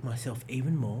back myself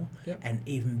even more, Yep. and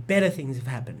even better things have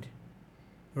happened.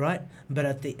 Right,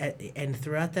 but and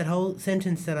throughout that whole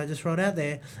sentence that I just wrote out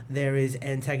there is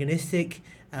antagonistic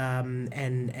and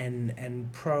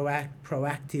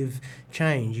proactive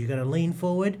change. You got to lean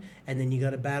forward, and then you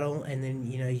got to battle, and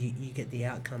then you get the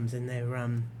outcomes, and they're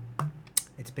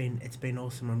it's been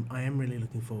awesome. I am really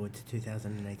looking forward to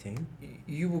 2018.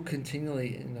 You will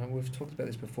continually, and we've talked about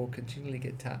this before, continually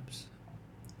get taps.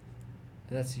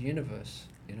 And that's the universe.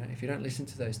 If you don't listen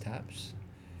to those taps,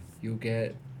 you'll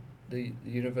get the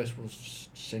universe will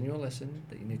send you a lesson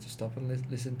that you need to stop and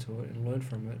listen to it and learn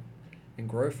from it and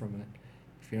grow from it.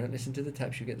 If you don't listen to the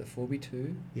taps, you get the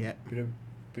 4x2. Yeah.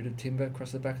 Bit of timber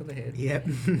across the back of the head. Yep.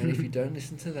 And if you don't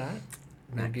listen to that,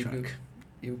 Mack truck.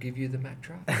 It'll give you the Mack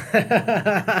truck.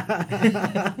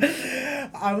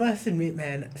 I must admit,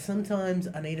 man, sometimes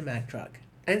I need a Mack truck.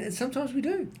 And sometimes we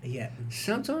do. Yeah.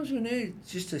 Sometimes we need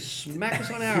just to smack us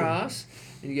on our ass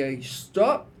and you go,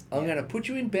 stop, I'm going to put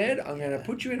you in bed, I'm going to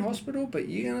put you in hospital, but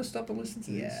you're going to stop and listen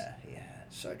to this. Yeah.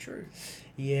 So true.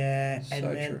 Yeah, So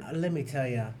and man, true. let me tell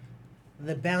you,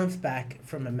 the bounce back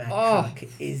from a Mack Oh. truck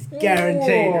is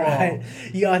guaranteed, Oh. right?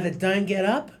 You either don't get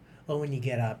up, or when you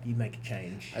get up, you make a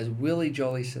change. As Willie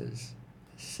Jolly says,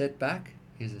 a setback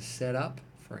is a setup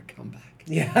for a comeback.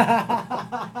 Yeah.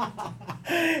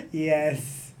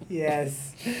 yes.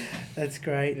 That's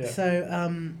great. Yeah.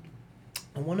 So,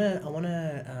 I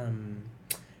wanna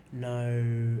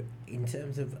know, in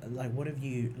terms of like, what have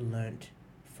you learnt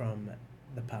from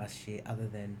the past year, other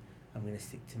than I'm gonna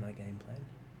stick to my game plan?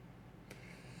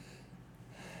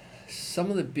 Some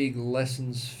of the big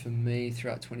lessons for me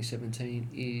throughout 2017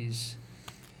 is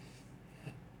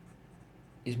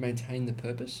maintain the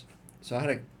purpose. So I had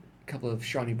a couple of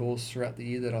shiny balls throughout the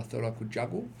year that I thought I could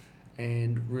juggle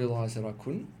and realised that I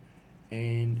couldn't.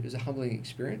 And it was a humbling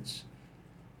experience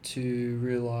to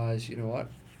realise, you know what,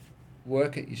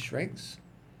 work at your strengths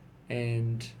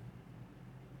and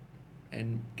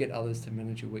get others to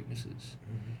manage your weaknesses.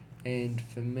 And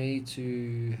for me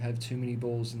to have too many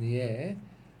balls in the air,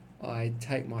 I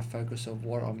take my focus of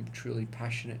what I'm truly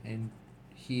passionate and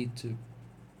here to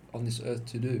on this earth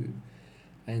to do,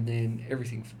 and then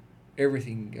everything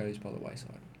goes by the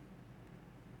wayside.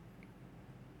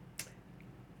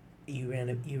 You had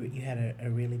a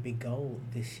really big goal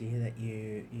this year that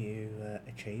you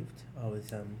achieved. I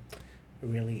was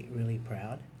really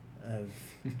proud of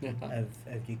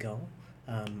your goal.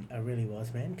 I really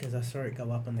was, man, because I saw it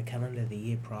go up on the calendar the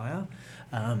year prior,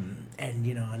 and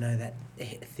I know that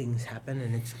things happen,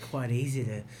 and it's quite easy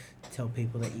to tell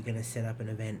people that you're going to set up an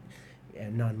event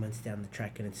 9 months down the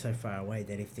track, and it's so far away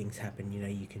that if things happen,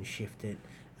 you can shift it.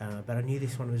 But I knew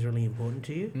this one was really important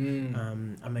to you.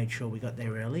 I made sure we got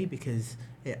there early because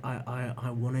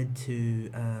I wanted to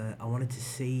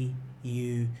see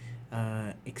you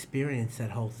experience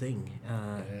that whole thing.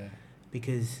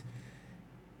 Because,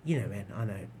 man, I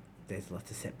know there's lots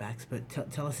of setbacks, but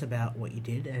tell us about what you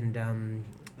did, and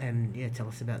tell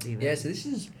us about the event. Yeah, so this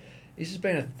has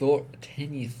been a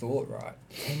 10-year thought, right?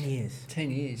 10 years.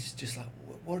 10 years, just like,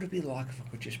 what would it be like if I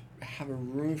could just have a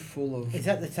room full of... Is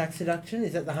that the tax deduction?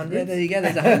 Is that the 100? Yeah, there you go,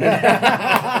 there's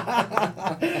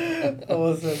 100.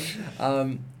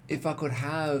 Awesome. If I could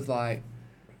have, like,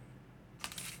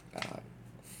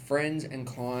 friends and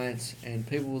clients and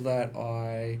people that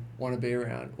I want to be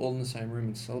around all in the same room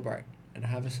and celebrate and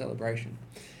have a celebration.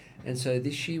 And so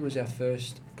this year was our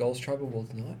first Goals Tribe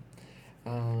Awards night. A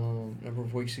number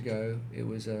of weeks ago, it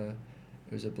was a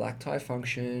black tie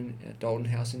function at Dalton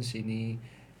House in Sydney,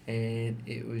 and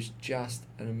it was just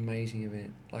an amazing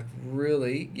event. Like,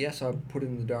 really, yes, I put it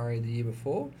in the diary the year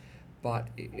before, but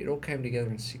it all came together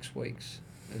in 6 weeks.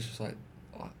 It was just like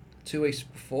 2 weeks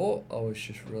before, I was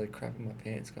just really crapping my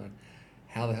pants, going,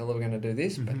 "How the hell are we going to do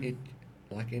this?" Mm-hmm. But it,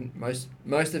 like in most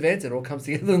events, it all comes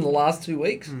together in the last 2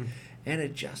 weeks, and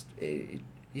it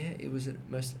was the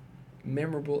most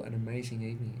memorable and amazing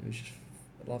evening. It was just,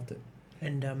 I loved it.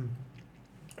 And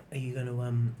are you going to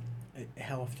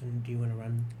how often do you want to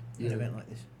run an event like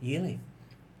this? Yearly.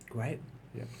 Great.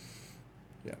 Yeah.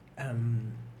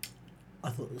 I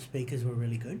thought the speakers were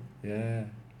really good. Yeah.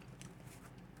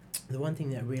 The one thing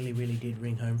that really did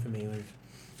ring home for me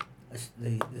was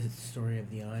the story of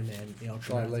the Ironman, the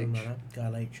ultra marathon runner, Guy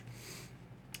Leach,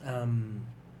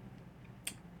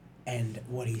 and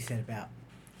what he said about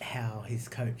how his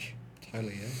coach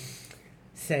Totally, yeah.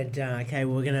 said, "Okay,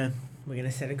 we're gonna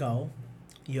set a goal.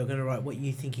 You're gonna write what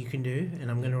you think you can do, and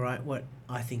I'm gonna write what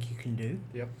I think you can do.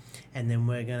 Yep. And then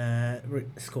we're gonna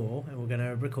score, and we're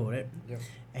gonna record it. Yep.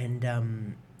 And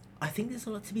I think there's a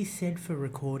lot to be said for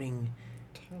recording.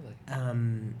 Totally.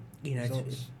 You know,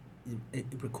 Results.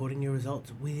 recording your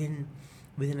results within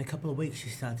a couple of weeks. You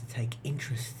start to take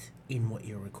interest in what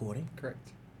you're recording.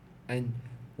 Correct. And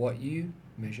what you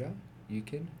measure, you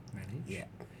can manage. Yeah.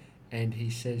 And he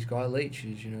says Guy Leach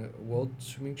is, a world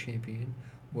swimming champion,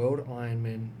 world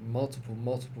Ironman, multiple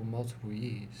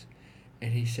years.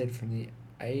 And he said from the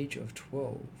age of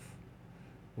 12,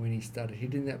 when he started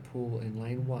hitting that pool in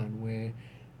lane 1, where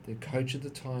the coach at the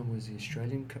time was the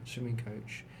Australian swimming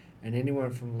coach, and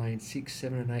anyone from lane 6,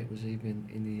 7 and 8 was even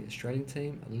in the Australian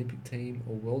team, Olympic team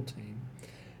or world team.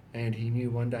 And he knew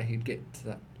one day he'd get to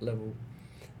that level.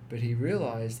 But he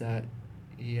realised that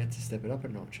he had to step it up a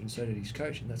notch, and so did his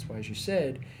coach. And that's why, as you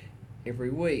said, every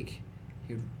week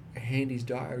he would hand his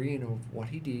diary in of what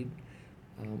he did,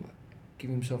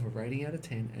 give himself a rating out of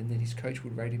 10, and then his coach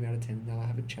would rate him out of 10, and they'll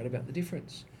have a chat about the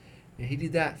difference. Now, he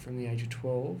did that from the age of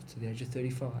 12 to the age of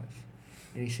 35,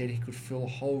 and he said he could fill a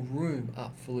whole room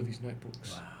up full of his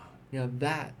notebooks. Wow. Now,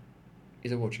 that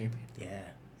is a world champion.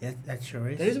 Yeah. That sure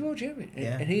is. That is a world champion.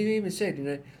 And he even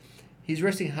said, his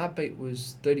resting heartbeat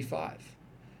was 35.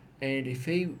 And if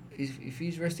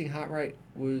his resting heart rate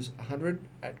was 100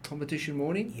 at competition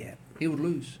morning, Yeah. he would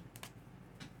lose.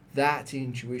 That's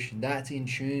intuition. That's in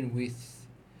tune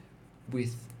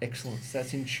with excellence.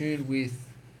 That's in tune with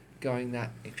going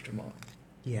that extra mile.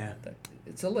 Yeah.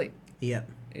 It's elite. Yeah.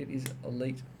 It is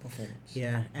elite performance.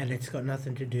 Yeah, and it's got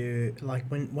nothing to do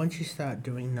once you start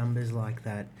doing numbers like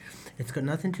that, it's got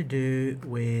nothing to do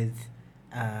with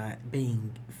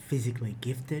being physically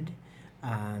gifted,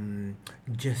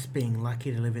 just being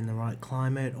lucky to live in the right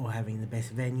climate or having the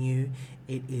best venue.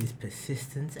 It is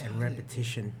persistence and Totally.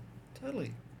 repetition.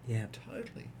 Totally. Yeah.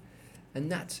 Totally. And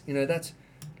that's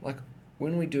like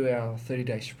when we do our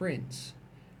 30-day sprints,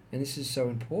 and this is so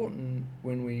important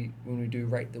when we do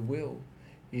Rate the Wheel,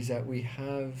 is that we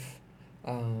have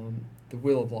the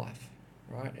wheel of life,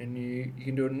 right? And you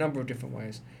can do it a number of different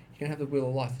ways. You can have the wheel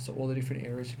of life, so all the different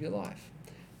areas of your life.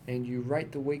 And you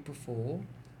rate the week before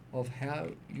of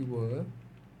how you were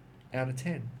out of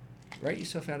 10. Rate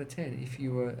yourself out of 10. If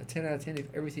you were a 10 out of 10,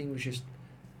 if everything was just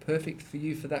perfect for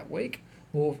you for that week,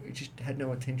 or it just had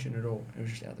no attention at all, it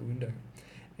was just out the window.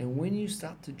 And when you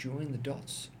start to join the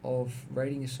dots of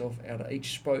rating yourself out of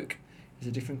each spoke is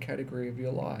a different category of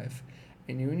your life,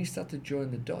 and when you start to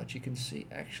join the dots, you can see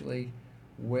actually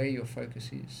where your focus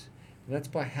is. And that's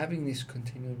by having this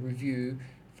continual review,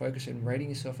 focus and rating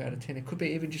yourself out of 10. It could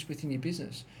be even just within your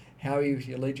business. How are you with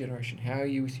your lead generation? How are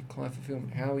you with your client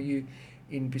fulfillment? How are you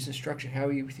in business structure? How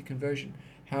are you with your conversion?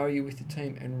 How are you with your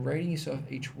team? And rating yourself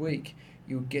each week,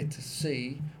 you'll get to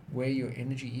see where your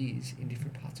energy is in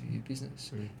different parts of your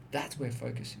business. That's where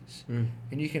focus is.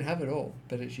 And you can have it all,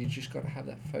 but you just got to have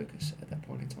that focus at that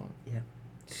point in time. Yeah.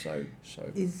 So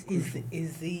Is crucial.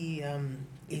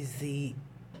 the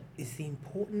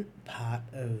important part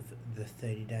of the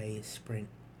 30-day sprint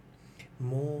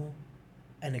more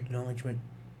an acknowledgement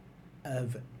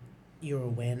of your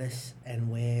awareness and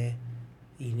where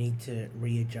you need to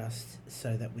readjust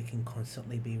so that we can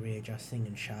constantly be readjusting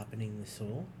and sharpening the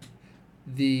saw?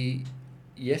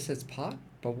 Yes, that's part,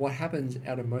 but what happens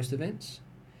out of most events,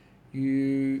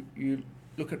 you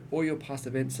look at all your past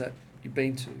events that you've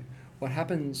been to. What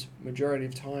happens majority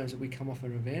of times that we come off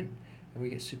an event and we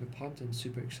get super pumped and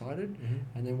super excited,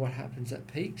 and then what happens at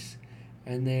peaks,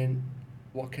 and then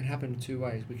what can happen in two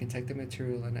ways. We can take the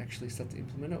material and actually start to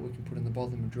implement it. We can put it in the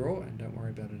bottom drawer and don't worry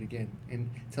about it again and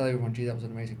tell everyone, gee, that was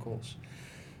an amazing course.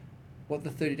 What the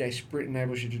 30-day sprint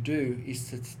enables you to do is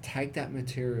to take that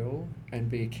material and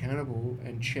be accountable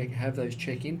and have those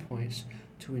check-in points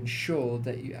to ensure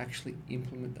that you actually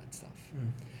implement that stuff.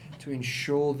 To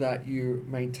ensure that you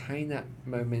maintain that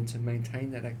momentum,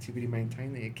 maintain that activity,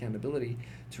 maintain the accountability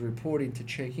to report in, to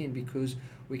check in, because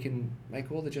we can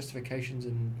make all the justifications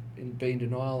and be in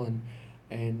denial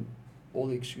and all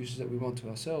the excuses that we want to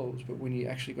ourselves, but when you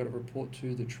actually got to report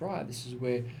to the tribe, this is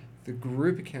where the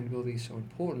group accountability is so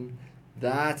important.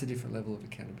 That's a different level of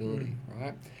accountability,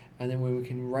 right? And then when we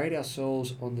can rate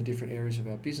ourselves on the different areas of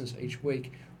our business each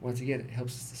week, once again, it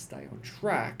helps us to stay on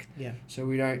track. Yeah. So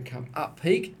we don't come up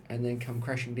peak and then come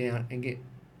crashing down and get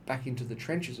back into the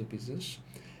trenches of business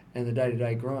and the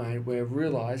day-to-day grind. We're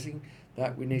realizing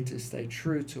that we need to stay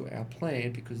true to our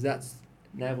plan because that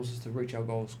enables us to reach our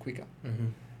goals quicker.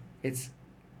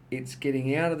 It's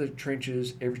getting out of the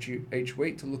trenches each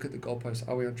week to look at the goalposts.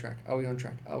 Are we on track? Are we on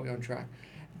track? Are we on track?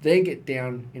 Then get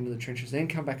down into the trenches. Then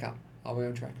come back up. Are we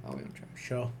on track? Are we on track?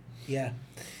 Sure. Yeah.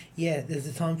 Yeah, there's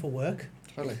a time for work.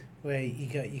 Totally. Where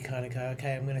you kind of go,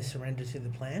 okay, I'm going to surrender to the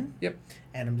plan. Yep.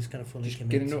 And I'm just going to fully Just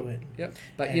commit get into to it. Yep.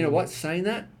 But And you know what? Saying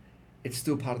that, it's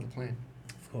still part of the plan,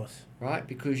 Of course. right?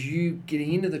 Because you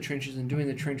getting into the trenches and doing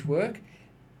the trench work,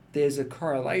 there's a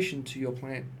correlation to your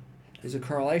plan. There's a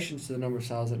correlation to the number of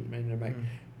sales that you need to make,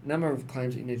 number of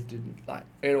claims that you need to do. Like,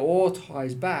 it all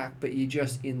ties back, but you're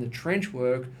just in the trench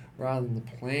work rather than the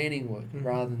planning work,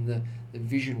 rather than the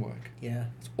vision work. Yeah.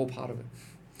 It's all part of it.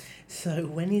 So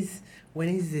when is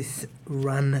this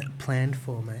run planned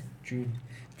for, mate? June.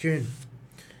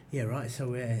 Yeah, right. So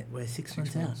we're 6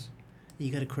 months out.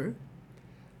 You got a crew?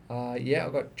 Yeah,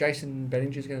 I've got Jason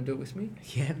Bettinger's going to do it with me.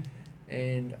 Yeah.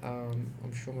 And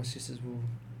I'm sure my sisters will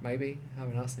maybe. I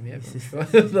haven't asked them yet, but Your I'm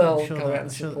sure they'll I'm sure come they'll- out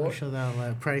and support. I'm sure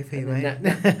they'll pray for you, And mate.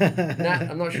 then Nat,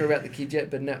 I'm not sure about the kids yet,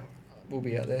 but Nat will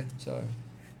be out there. So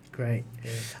Great.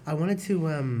 yeah. I wanted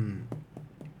to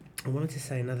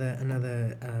say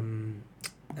another.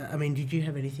 I mean, did you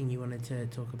have anything you wanted to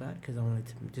talk about? Because I wanted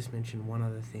to just mention one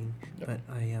other thing, Yep. but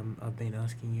I've been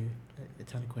asking you a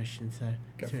ton of questions, so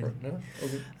Go is for there it. No? All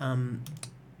good.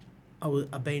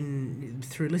 I've been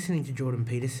through listening to Jordan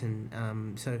Peterson.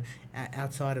 So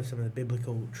outside of some of the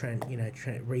biblical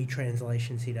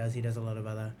retranslations he does a lot of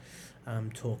other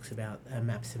talks about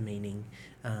maps of meaning,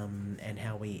 and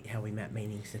how we map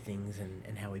meanings to things,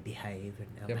 and how we behave and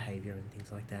our Yep. behavior and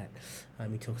things like that.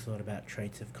 He talks a lot about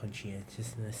traits of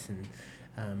conscientiousness and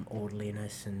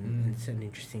orderliness and certain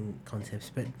interesting concepts.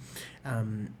 But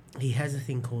he has a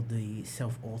thing called the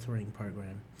self-authoring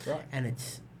program, Right. and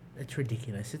it's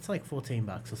ridiculous. It's like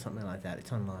 $14 or something like that.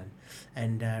 It's online,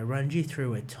 and runs you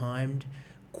through a timed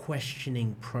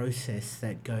questioning process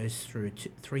that goes through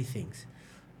three things: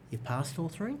 your past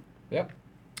authoring, Yep.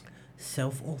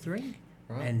 self-authoring,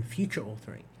 Right. and future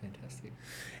authoring. Fantastic.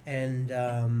 And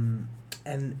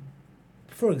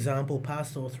for example,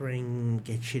 past authoring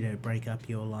gets you to break up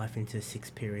your life into 6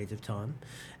 periods of time,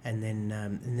 and then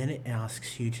it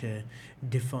asks you to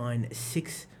define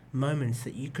 6 moments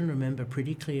that you can remember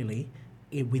pretty clearly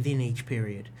within each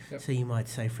period. Yep. So you might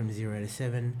say from 0 to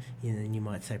 7, then you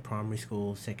might say primary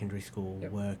school, secondary school,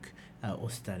 Yep. work, or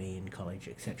study in college,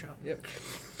 etc. Yep.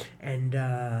 And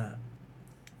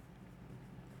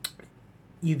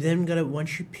you've then got to,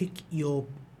 once you pick your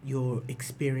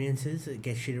experiences, it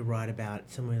gets you to write about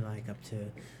somewhere like up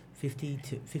to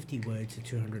 50 words to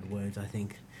 200 words, I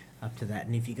think, up to that.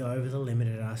 And if you go over the limit,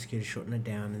 it asks you to shorten it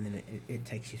down, and then it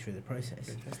takes you through the process.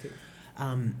 Fantastic.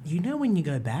 When you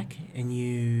go back and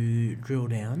you drill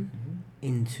down Mm-hmm.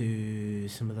 into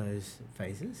some of those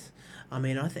phases, I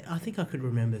mean, I think I could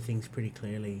remember things pretty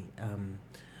clearly.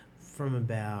 From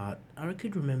about, I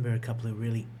could remember a couple of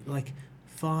really, like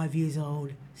 5 years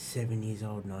old, 7 years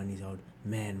old, 9 years old.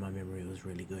 Man, my memory was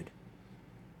really good.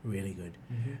 Really good.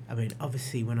 Mm-hmm. I mean,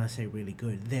 obviously, when I say really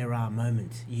good, there are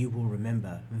moments you will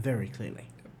remember very clearly.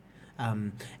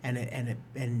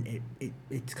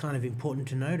 It's kind of important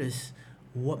to notice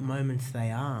what moments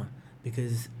they are,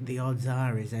 because the odds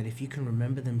are is that if you can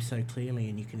remember them so clearly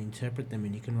and you can interpret them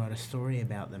and you can write a story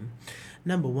about them,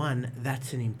 number one,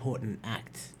 that's an important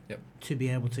act. Yep. To be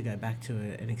able to go back to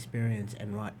an experience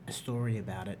and write a story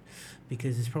about it,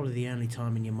 because it's probably the only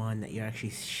time in your mind that you're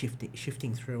actually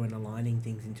shifting through and aligning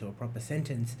things into a proper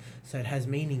sentence, so it has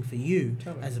meaning for you,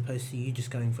 Totally. as opposed to you just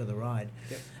going for the ride.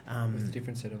 Yep. With With a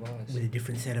different set of eyes. a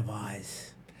different set of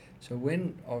eyes. So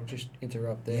I'll just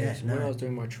interrupt there. Yeah, So when no. I was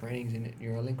doing my trainings in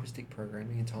neurolinguistic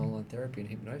programming and timeline therapy and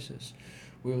hypnosis,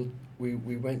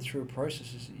 we went through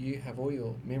processes. You have all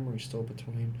your memories stored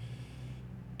between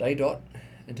day dot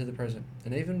and to the present,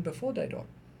 and even before day dot.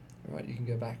 Right, you can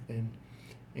go back then,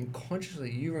 and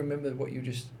consciously you remember what you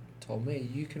just told me.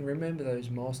 You can remember those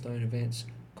milestone events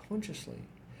consciously.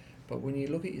 But when you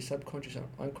look at your subconscious or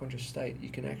unconscious state, you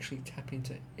can actually tap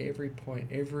into every point,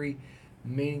 every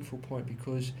meaningful point,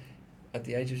 because at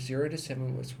the age of 0 to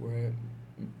 7 was where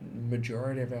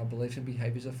majority of our beliefs and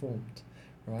behaviors are formed,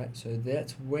 right? So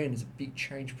that's when it's a big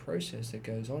change process that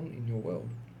goes on in your world.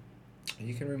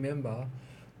 You can remember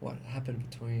what happened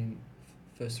between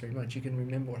first 3 months. You can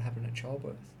remember what happened at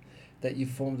childbirth, that you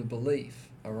formed a belief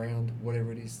around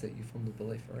whatever it is that you formed a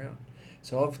belief around.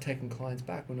 So I've taken clients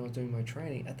back when I was doing my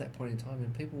training at that point in time,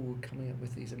 and people were coming up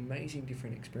with these amazing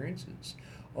different experiences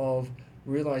of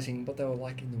realizing what they were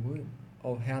like in the womb,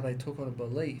 of how they took on a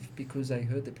belief because they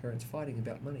heard their parents fighting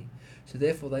about money. So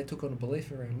therefore they took on a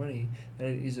belief around money that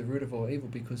it is the root of all evil,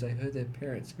 because they heard their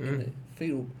parents in the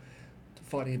fetal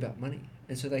fighting about money.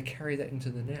 And so they carry that into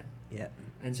the now. Yeah.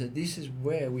 And so this is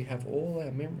where we have all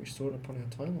our memories stored upon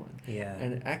our timeline. Yeah.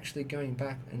 And actually going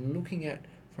back and looking at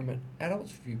from an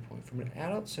adult's viewpoint, from an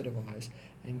adult set of eyes,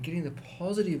 and getting the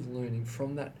positive learning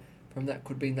from that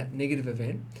could be that negative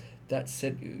event that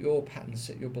set your patterns,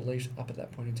 set your beliefs up at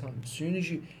that point in time. As soon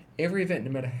as every event,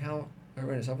 no matter how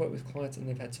horrendous. I've worked with clients and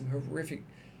they've had some horrific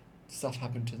stuff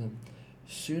happen to them.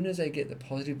 Soon as they get the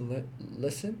positive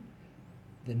lesson,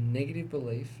 the negative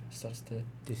belief starts to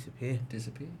Disappear.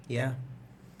 Yeah.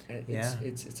 And Yeah.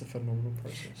 it's a phenomenal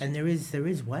process. And there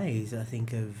is ways, I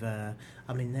think, of I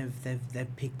mean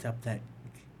they've picked up that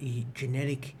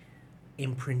genetic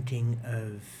imprinting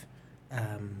of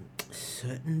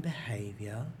certain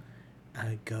behaviour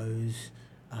goes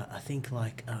I think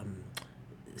like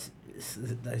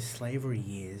those slavery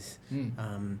years.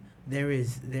 There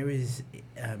is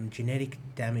genetic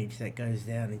damage that goes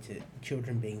down into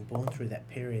children being born through that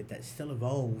period that still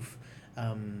evolve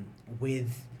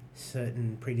with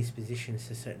certain predispositions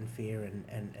to certain fear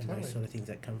and Totally. those sort of things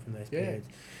that come from those Yeah. periods.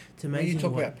 It's When amazing. you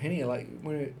talk about Penny, like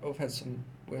we had some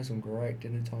great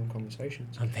dinner time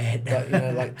conversations. I bet. But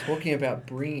like talking about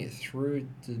bringing it through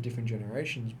to the different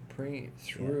generations, bringing it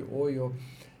through all your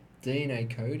DNA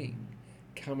coding,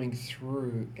 coming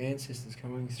through ancestors,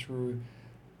 coming through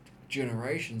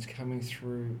generations, coming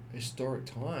through historic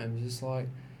times. It's like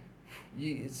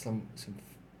it's some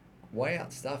way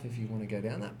out stuff if you want to go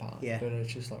down that path. Yeah. But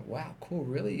it's just like, wow, cool,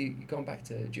 really? You're going back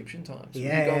to Egyptian times.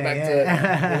 Yeah, You're going back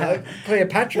yeah. to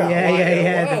Cleopatra. Yeah,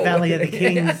 like, the whoa. Valley of the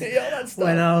Kings. yeah, that stuff.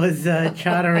 When I was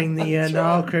chartering the That's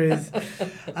Nile right.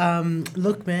 cruise.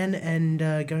 Look, man, and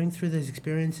going through those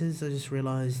experiences, I just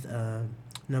realised,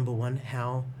 number one,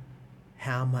 how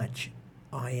much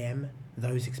I am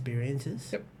those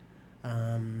experiences. Yep.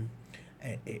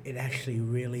 It actually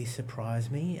really surprised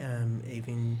me.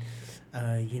 Even,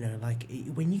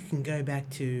 when you can go back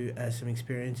to some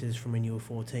experiences from when you were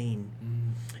 14,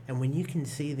 and when you can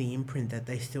see the imprint that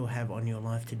they still have on your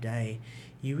life today,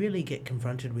 you really get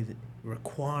confronted with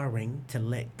requiring to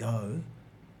let go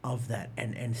of that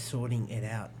and sorting it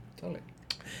out. Totally.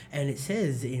 And it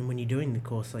says when you're doing the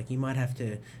course, like you might have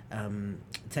to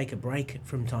take a break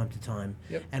from time to time.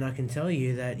 Yep. And I can tell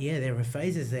you that there are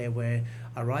phases there where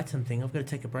I write something, I've got to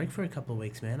take a break for a couple of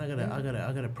weeks, man. I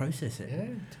gotta process it. Yeah,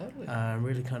 totally.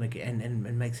 Really kind of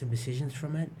and make some decisions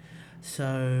from it.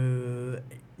 So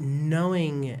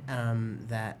knowing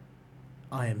that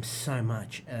I am so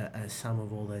much a sum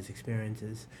of all those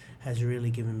experiences has really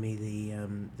given me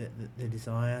the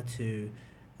desire to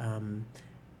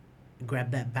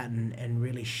grab that button and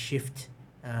really shift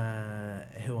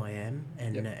who I am,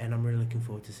 and I'm really looking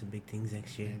forward to some big things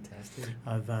next year. Fantastic.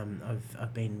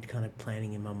 I've been kind of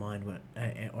planning in my mind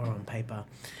or on paper,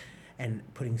 and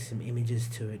putting some images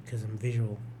to it because I'm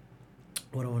visual.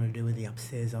 What I want to do with the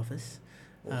upstairs office.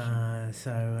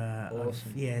 Awesome.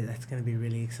 Awesome. That's going to be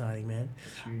really exciting, man.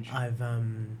 That's huge.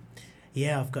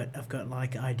 I've got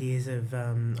like ideas of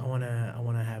I want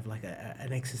to have like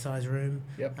an exercise room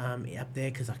up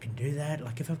there because I can do that.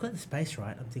 Like if I've got the space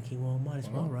right, I'm thinking, well, might as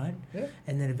well, right? Yeah.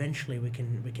 And then eventually we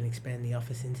can expand the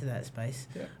office into that space.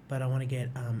 Yeah. But I want to get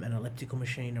an elliptical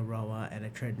machine, a rower, and a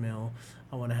treadmill.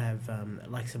 I want to have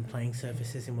like some playing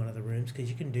surfaces in one of the rooms because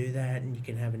you can do that, and you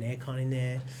can have an aircon in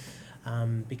there.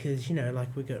 Because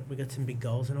like we got some big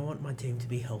goals, and I want my team to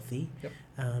be healthy. Yep.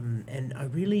 And I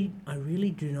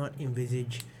really do not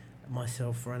envisage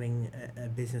myself running a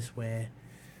business where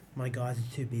my guys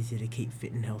are too busy to keep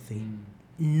fit and healthy.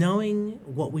 Knowing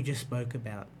what we just spoke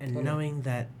about, and knowing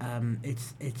that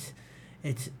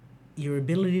it's your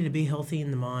ability to be healthy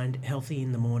in the mind, healthy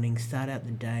in the morning, start out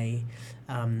the day,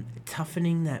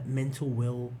 toughening that mental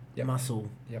will muscle,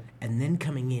 and then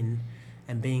coming in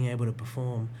and being able to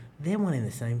perform. They're one and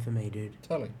the same for me, dude.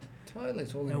 Totally.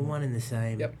 It's all They're one and the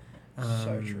same. Yep.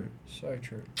 So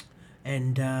true.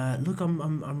 And look,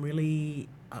 I'm really,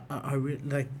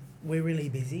 like we're really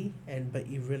busy, but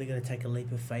you've really got to take a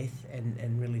leap of faith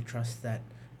and really trust that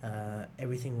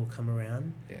everything will come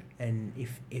around. Yeah. And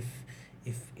if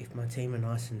my team are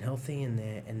nice and healthy and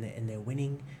they're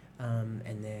winning,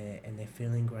 and they're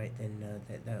feeling great, then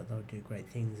they'll do great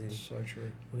things. And So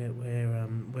true.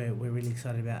 we're really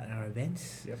excited about our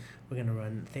events. Yep. We're going to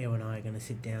run. Theo and I are going to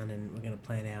sit down and we're going to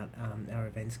plan out our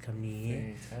events come New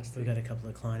Year. Fantastic. We've got a couple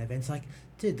of client events. Like,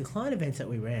 dude, the client events that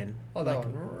we ran. Oh, that like,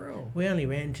 was real. we only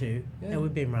ran two, Yeah. and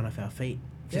we've been run off our feet,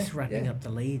 just Yeah, wrapping yeah. up the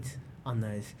leads on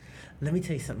those. Let me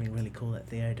tell you something really cool that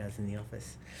Theo does in the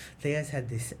office. Theo's had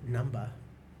this number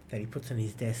that he puts on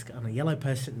his desk on a yellow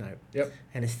post-it note. Yep.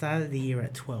 And it started the year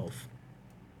at 12.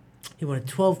 He wanted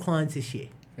 12 clients this year.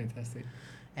 Fantastic.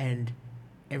 And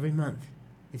every month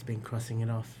he's been crossing it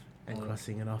off and Oh.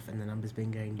 crossing it off, and the number's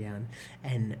been going down.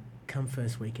 And come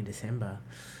first week in December,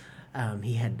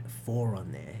 he had 4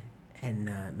 on there. And,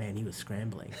 man, he was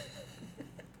scrambling.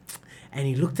 And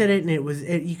he looked at it,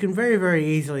 and you can very, very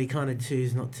easily kind of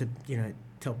choose not to,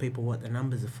 tell people what the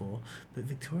numbers are for. But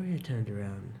Victoria turned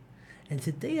around and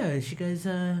said, Theo, she goes,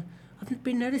 I I've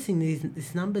been noticing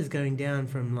this numbers going down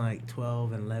from like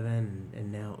 12 and 11,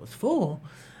 and now it was 4.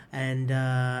 And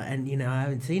I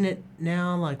haven't seen it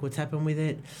now, like what's happened with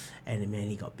it. And man,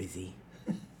 he got busy.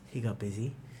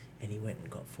 And he went and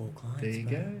got 4 clients. There you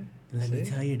bro. go. Let me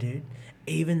See? tell you, dude.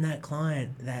 Even that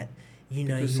client that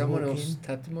Because you someone walk else in,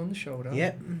 tapped him on the shoulder.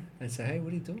 Yep. And say, hey,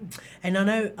 what are you doing? And I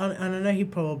know he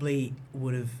probably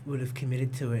would have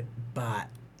committed to it, but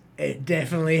it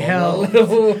definitely helped.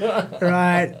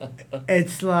 Right?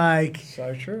 It's like,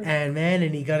 So true.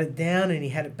 and he got it down, and he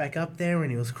had it back up there,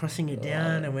 and he was crossing it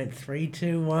down, and went 3,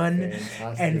 2, 1,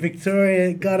 Fantastic. and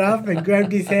Victoria got up and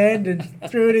grabbed his hand and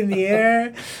threw it in the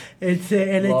air.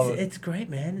 It's great,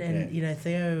 man. And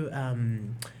Theo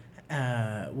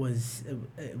was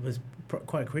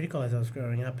quite critical as I was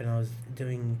growing up, and I was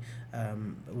doing.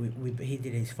 He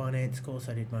did his finance course,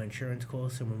 I did my insurance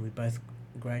course, and when we both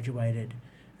graduated.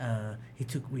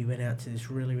 We went out to this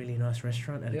really, really nice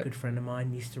restaurant that a good friend of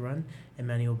mine used to run,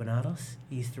 Emmanuel Bernardos.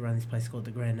 He used to run this place called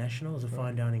the Grand National. It was a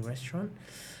fine dining restaurant,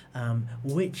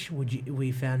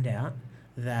 we found out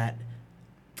that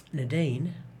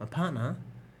Nadine, my partner,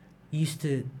 used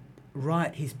to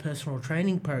write his personal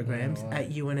training programs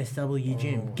at UNSW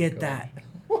gym.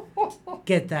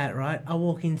 Get that, right? I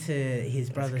walk into his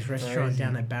brother's restaurant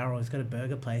down at Barrel. He's got a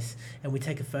burger place, and we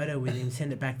take a photo with him,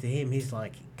 send it back to him. He's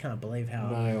like, can't believe how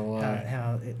small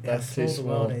the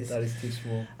world is. That is too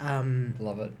small.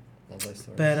 Love it. Love those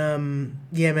stories. But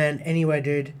yeah, man. Anyway,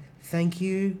 dude, thank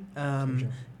you.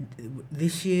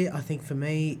 This year, I think for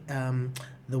me,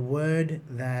 the word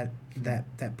that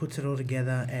puts it all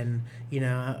together, and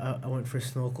I went for a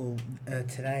snorkel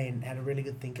today and had a really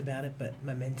good think about it. But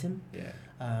momentum. Yeah.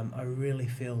 I really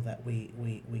feel that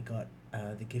we got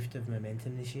the gift of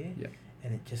momentum this year. Yeah.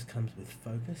 And it just comes with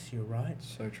focus. You're right.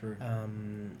 So true.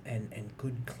 And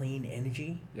good clean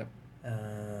energy. Yep.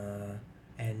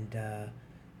 And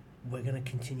we're gonna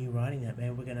continue riding that,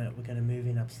 man. We're gonna move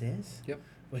in upstairs. Yep.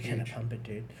 We're Huge. gonna pump it,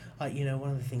 dude.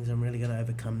 One of the things I'm really gonna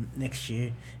overcome next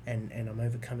year, and I'm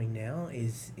overcoming now,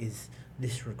 is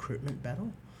this recruitment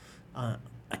battle. I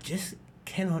just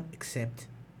cannot accept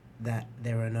that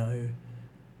there are no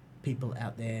people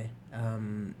out there.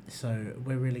 So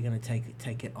we're really going to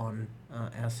take it on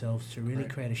ourselves to really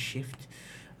create a shift.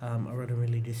 I want to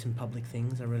really do some public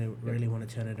things. I really want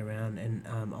to turn it around, and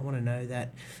I want to know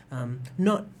that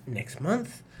not next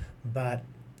month, but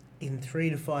in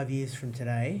 3 to 5 years from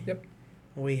today,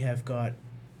 we have got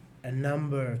a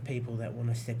number of people that want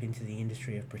to step into the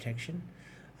industry of protection,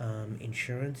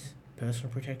 insurance, personal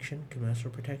protection,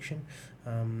 commercial protection.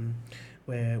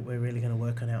 We're really going to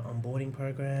work on our onboarding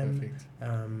program. Perfect.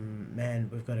 Man,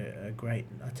 we've got a great.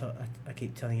 I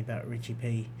keep telling you about Rich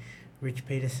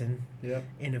Peterson. Yeah.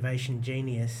 Innovation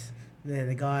genius.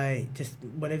 The guy, just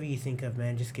whatever you think of,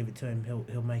 man, just give it to him.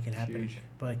 He'll make it happen. Huge.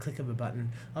 By a click of a button.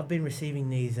 I've been receiving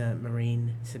these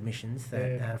marine submissions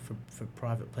that for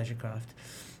private pleasure craft.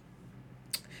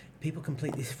 People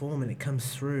complete this form and it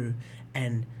comes through,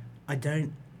 and I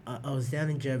was down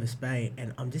in Jervis Bay,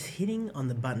 and I'm just hitting on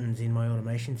the buttons in my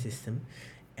automation system,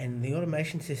 and the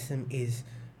automation system is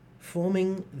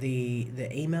forming the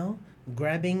email,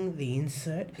 grabbing the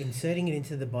inserting it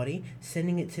into the body,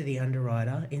 sending it to the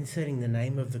underwriter, inserting the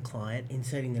name of the client,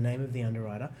 inserting the name of the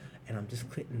underwriter, and I'm just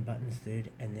clicking buttons,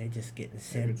 dude, and they're just getting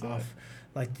sent off.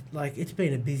 Like it's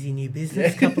been a busy new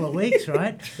business couple of weeks,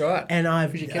 right? Right. And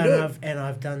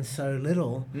I've done so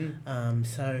little,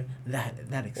 so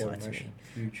that excites me.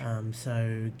 Huge.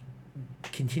 So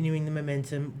continuing the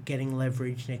momentum, getting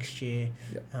leverage next year,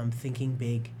 thinking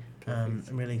big. I'm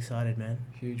really excited, man.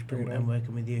 Huge. Bring it on. I'm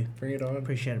working with you. Bring it on.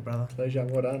 Appreciate it, brother. Pleasure.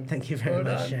 Well done. Thank you very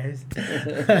much, James.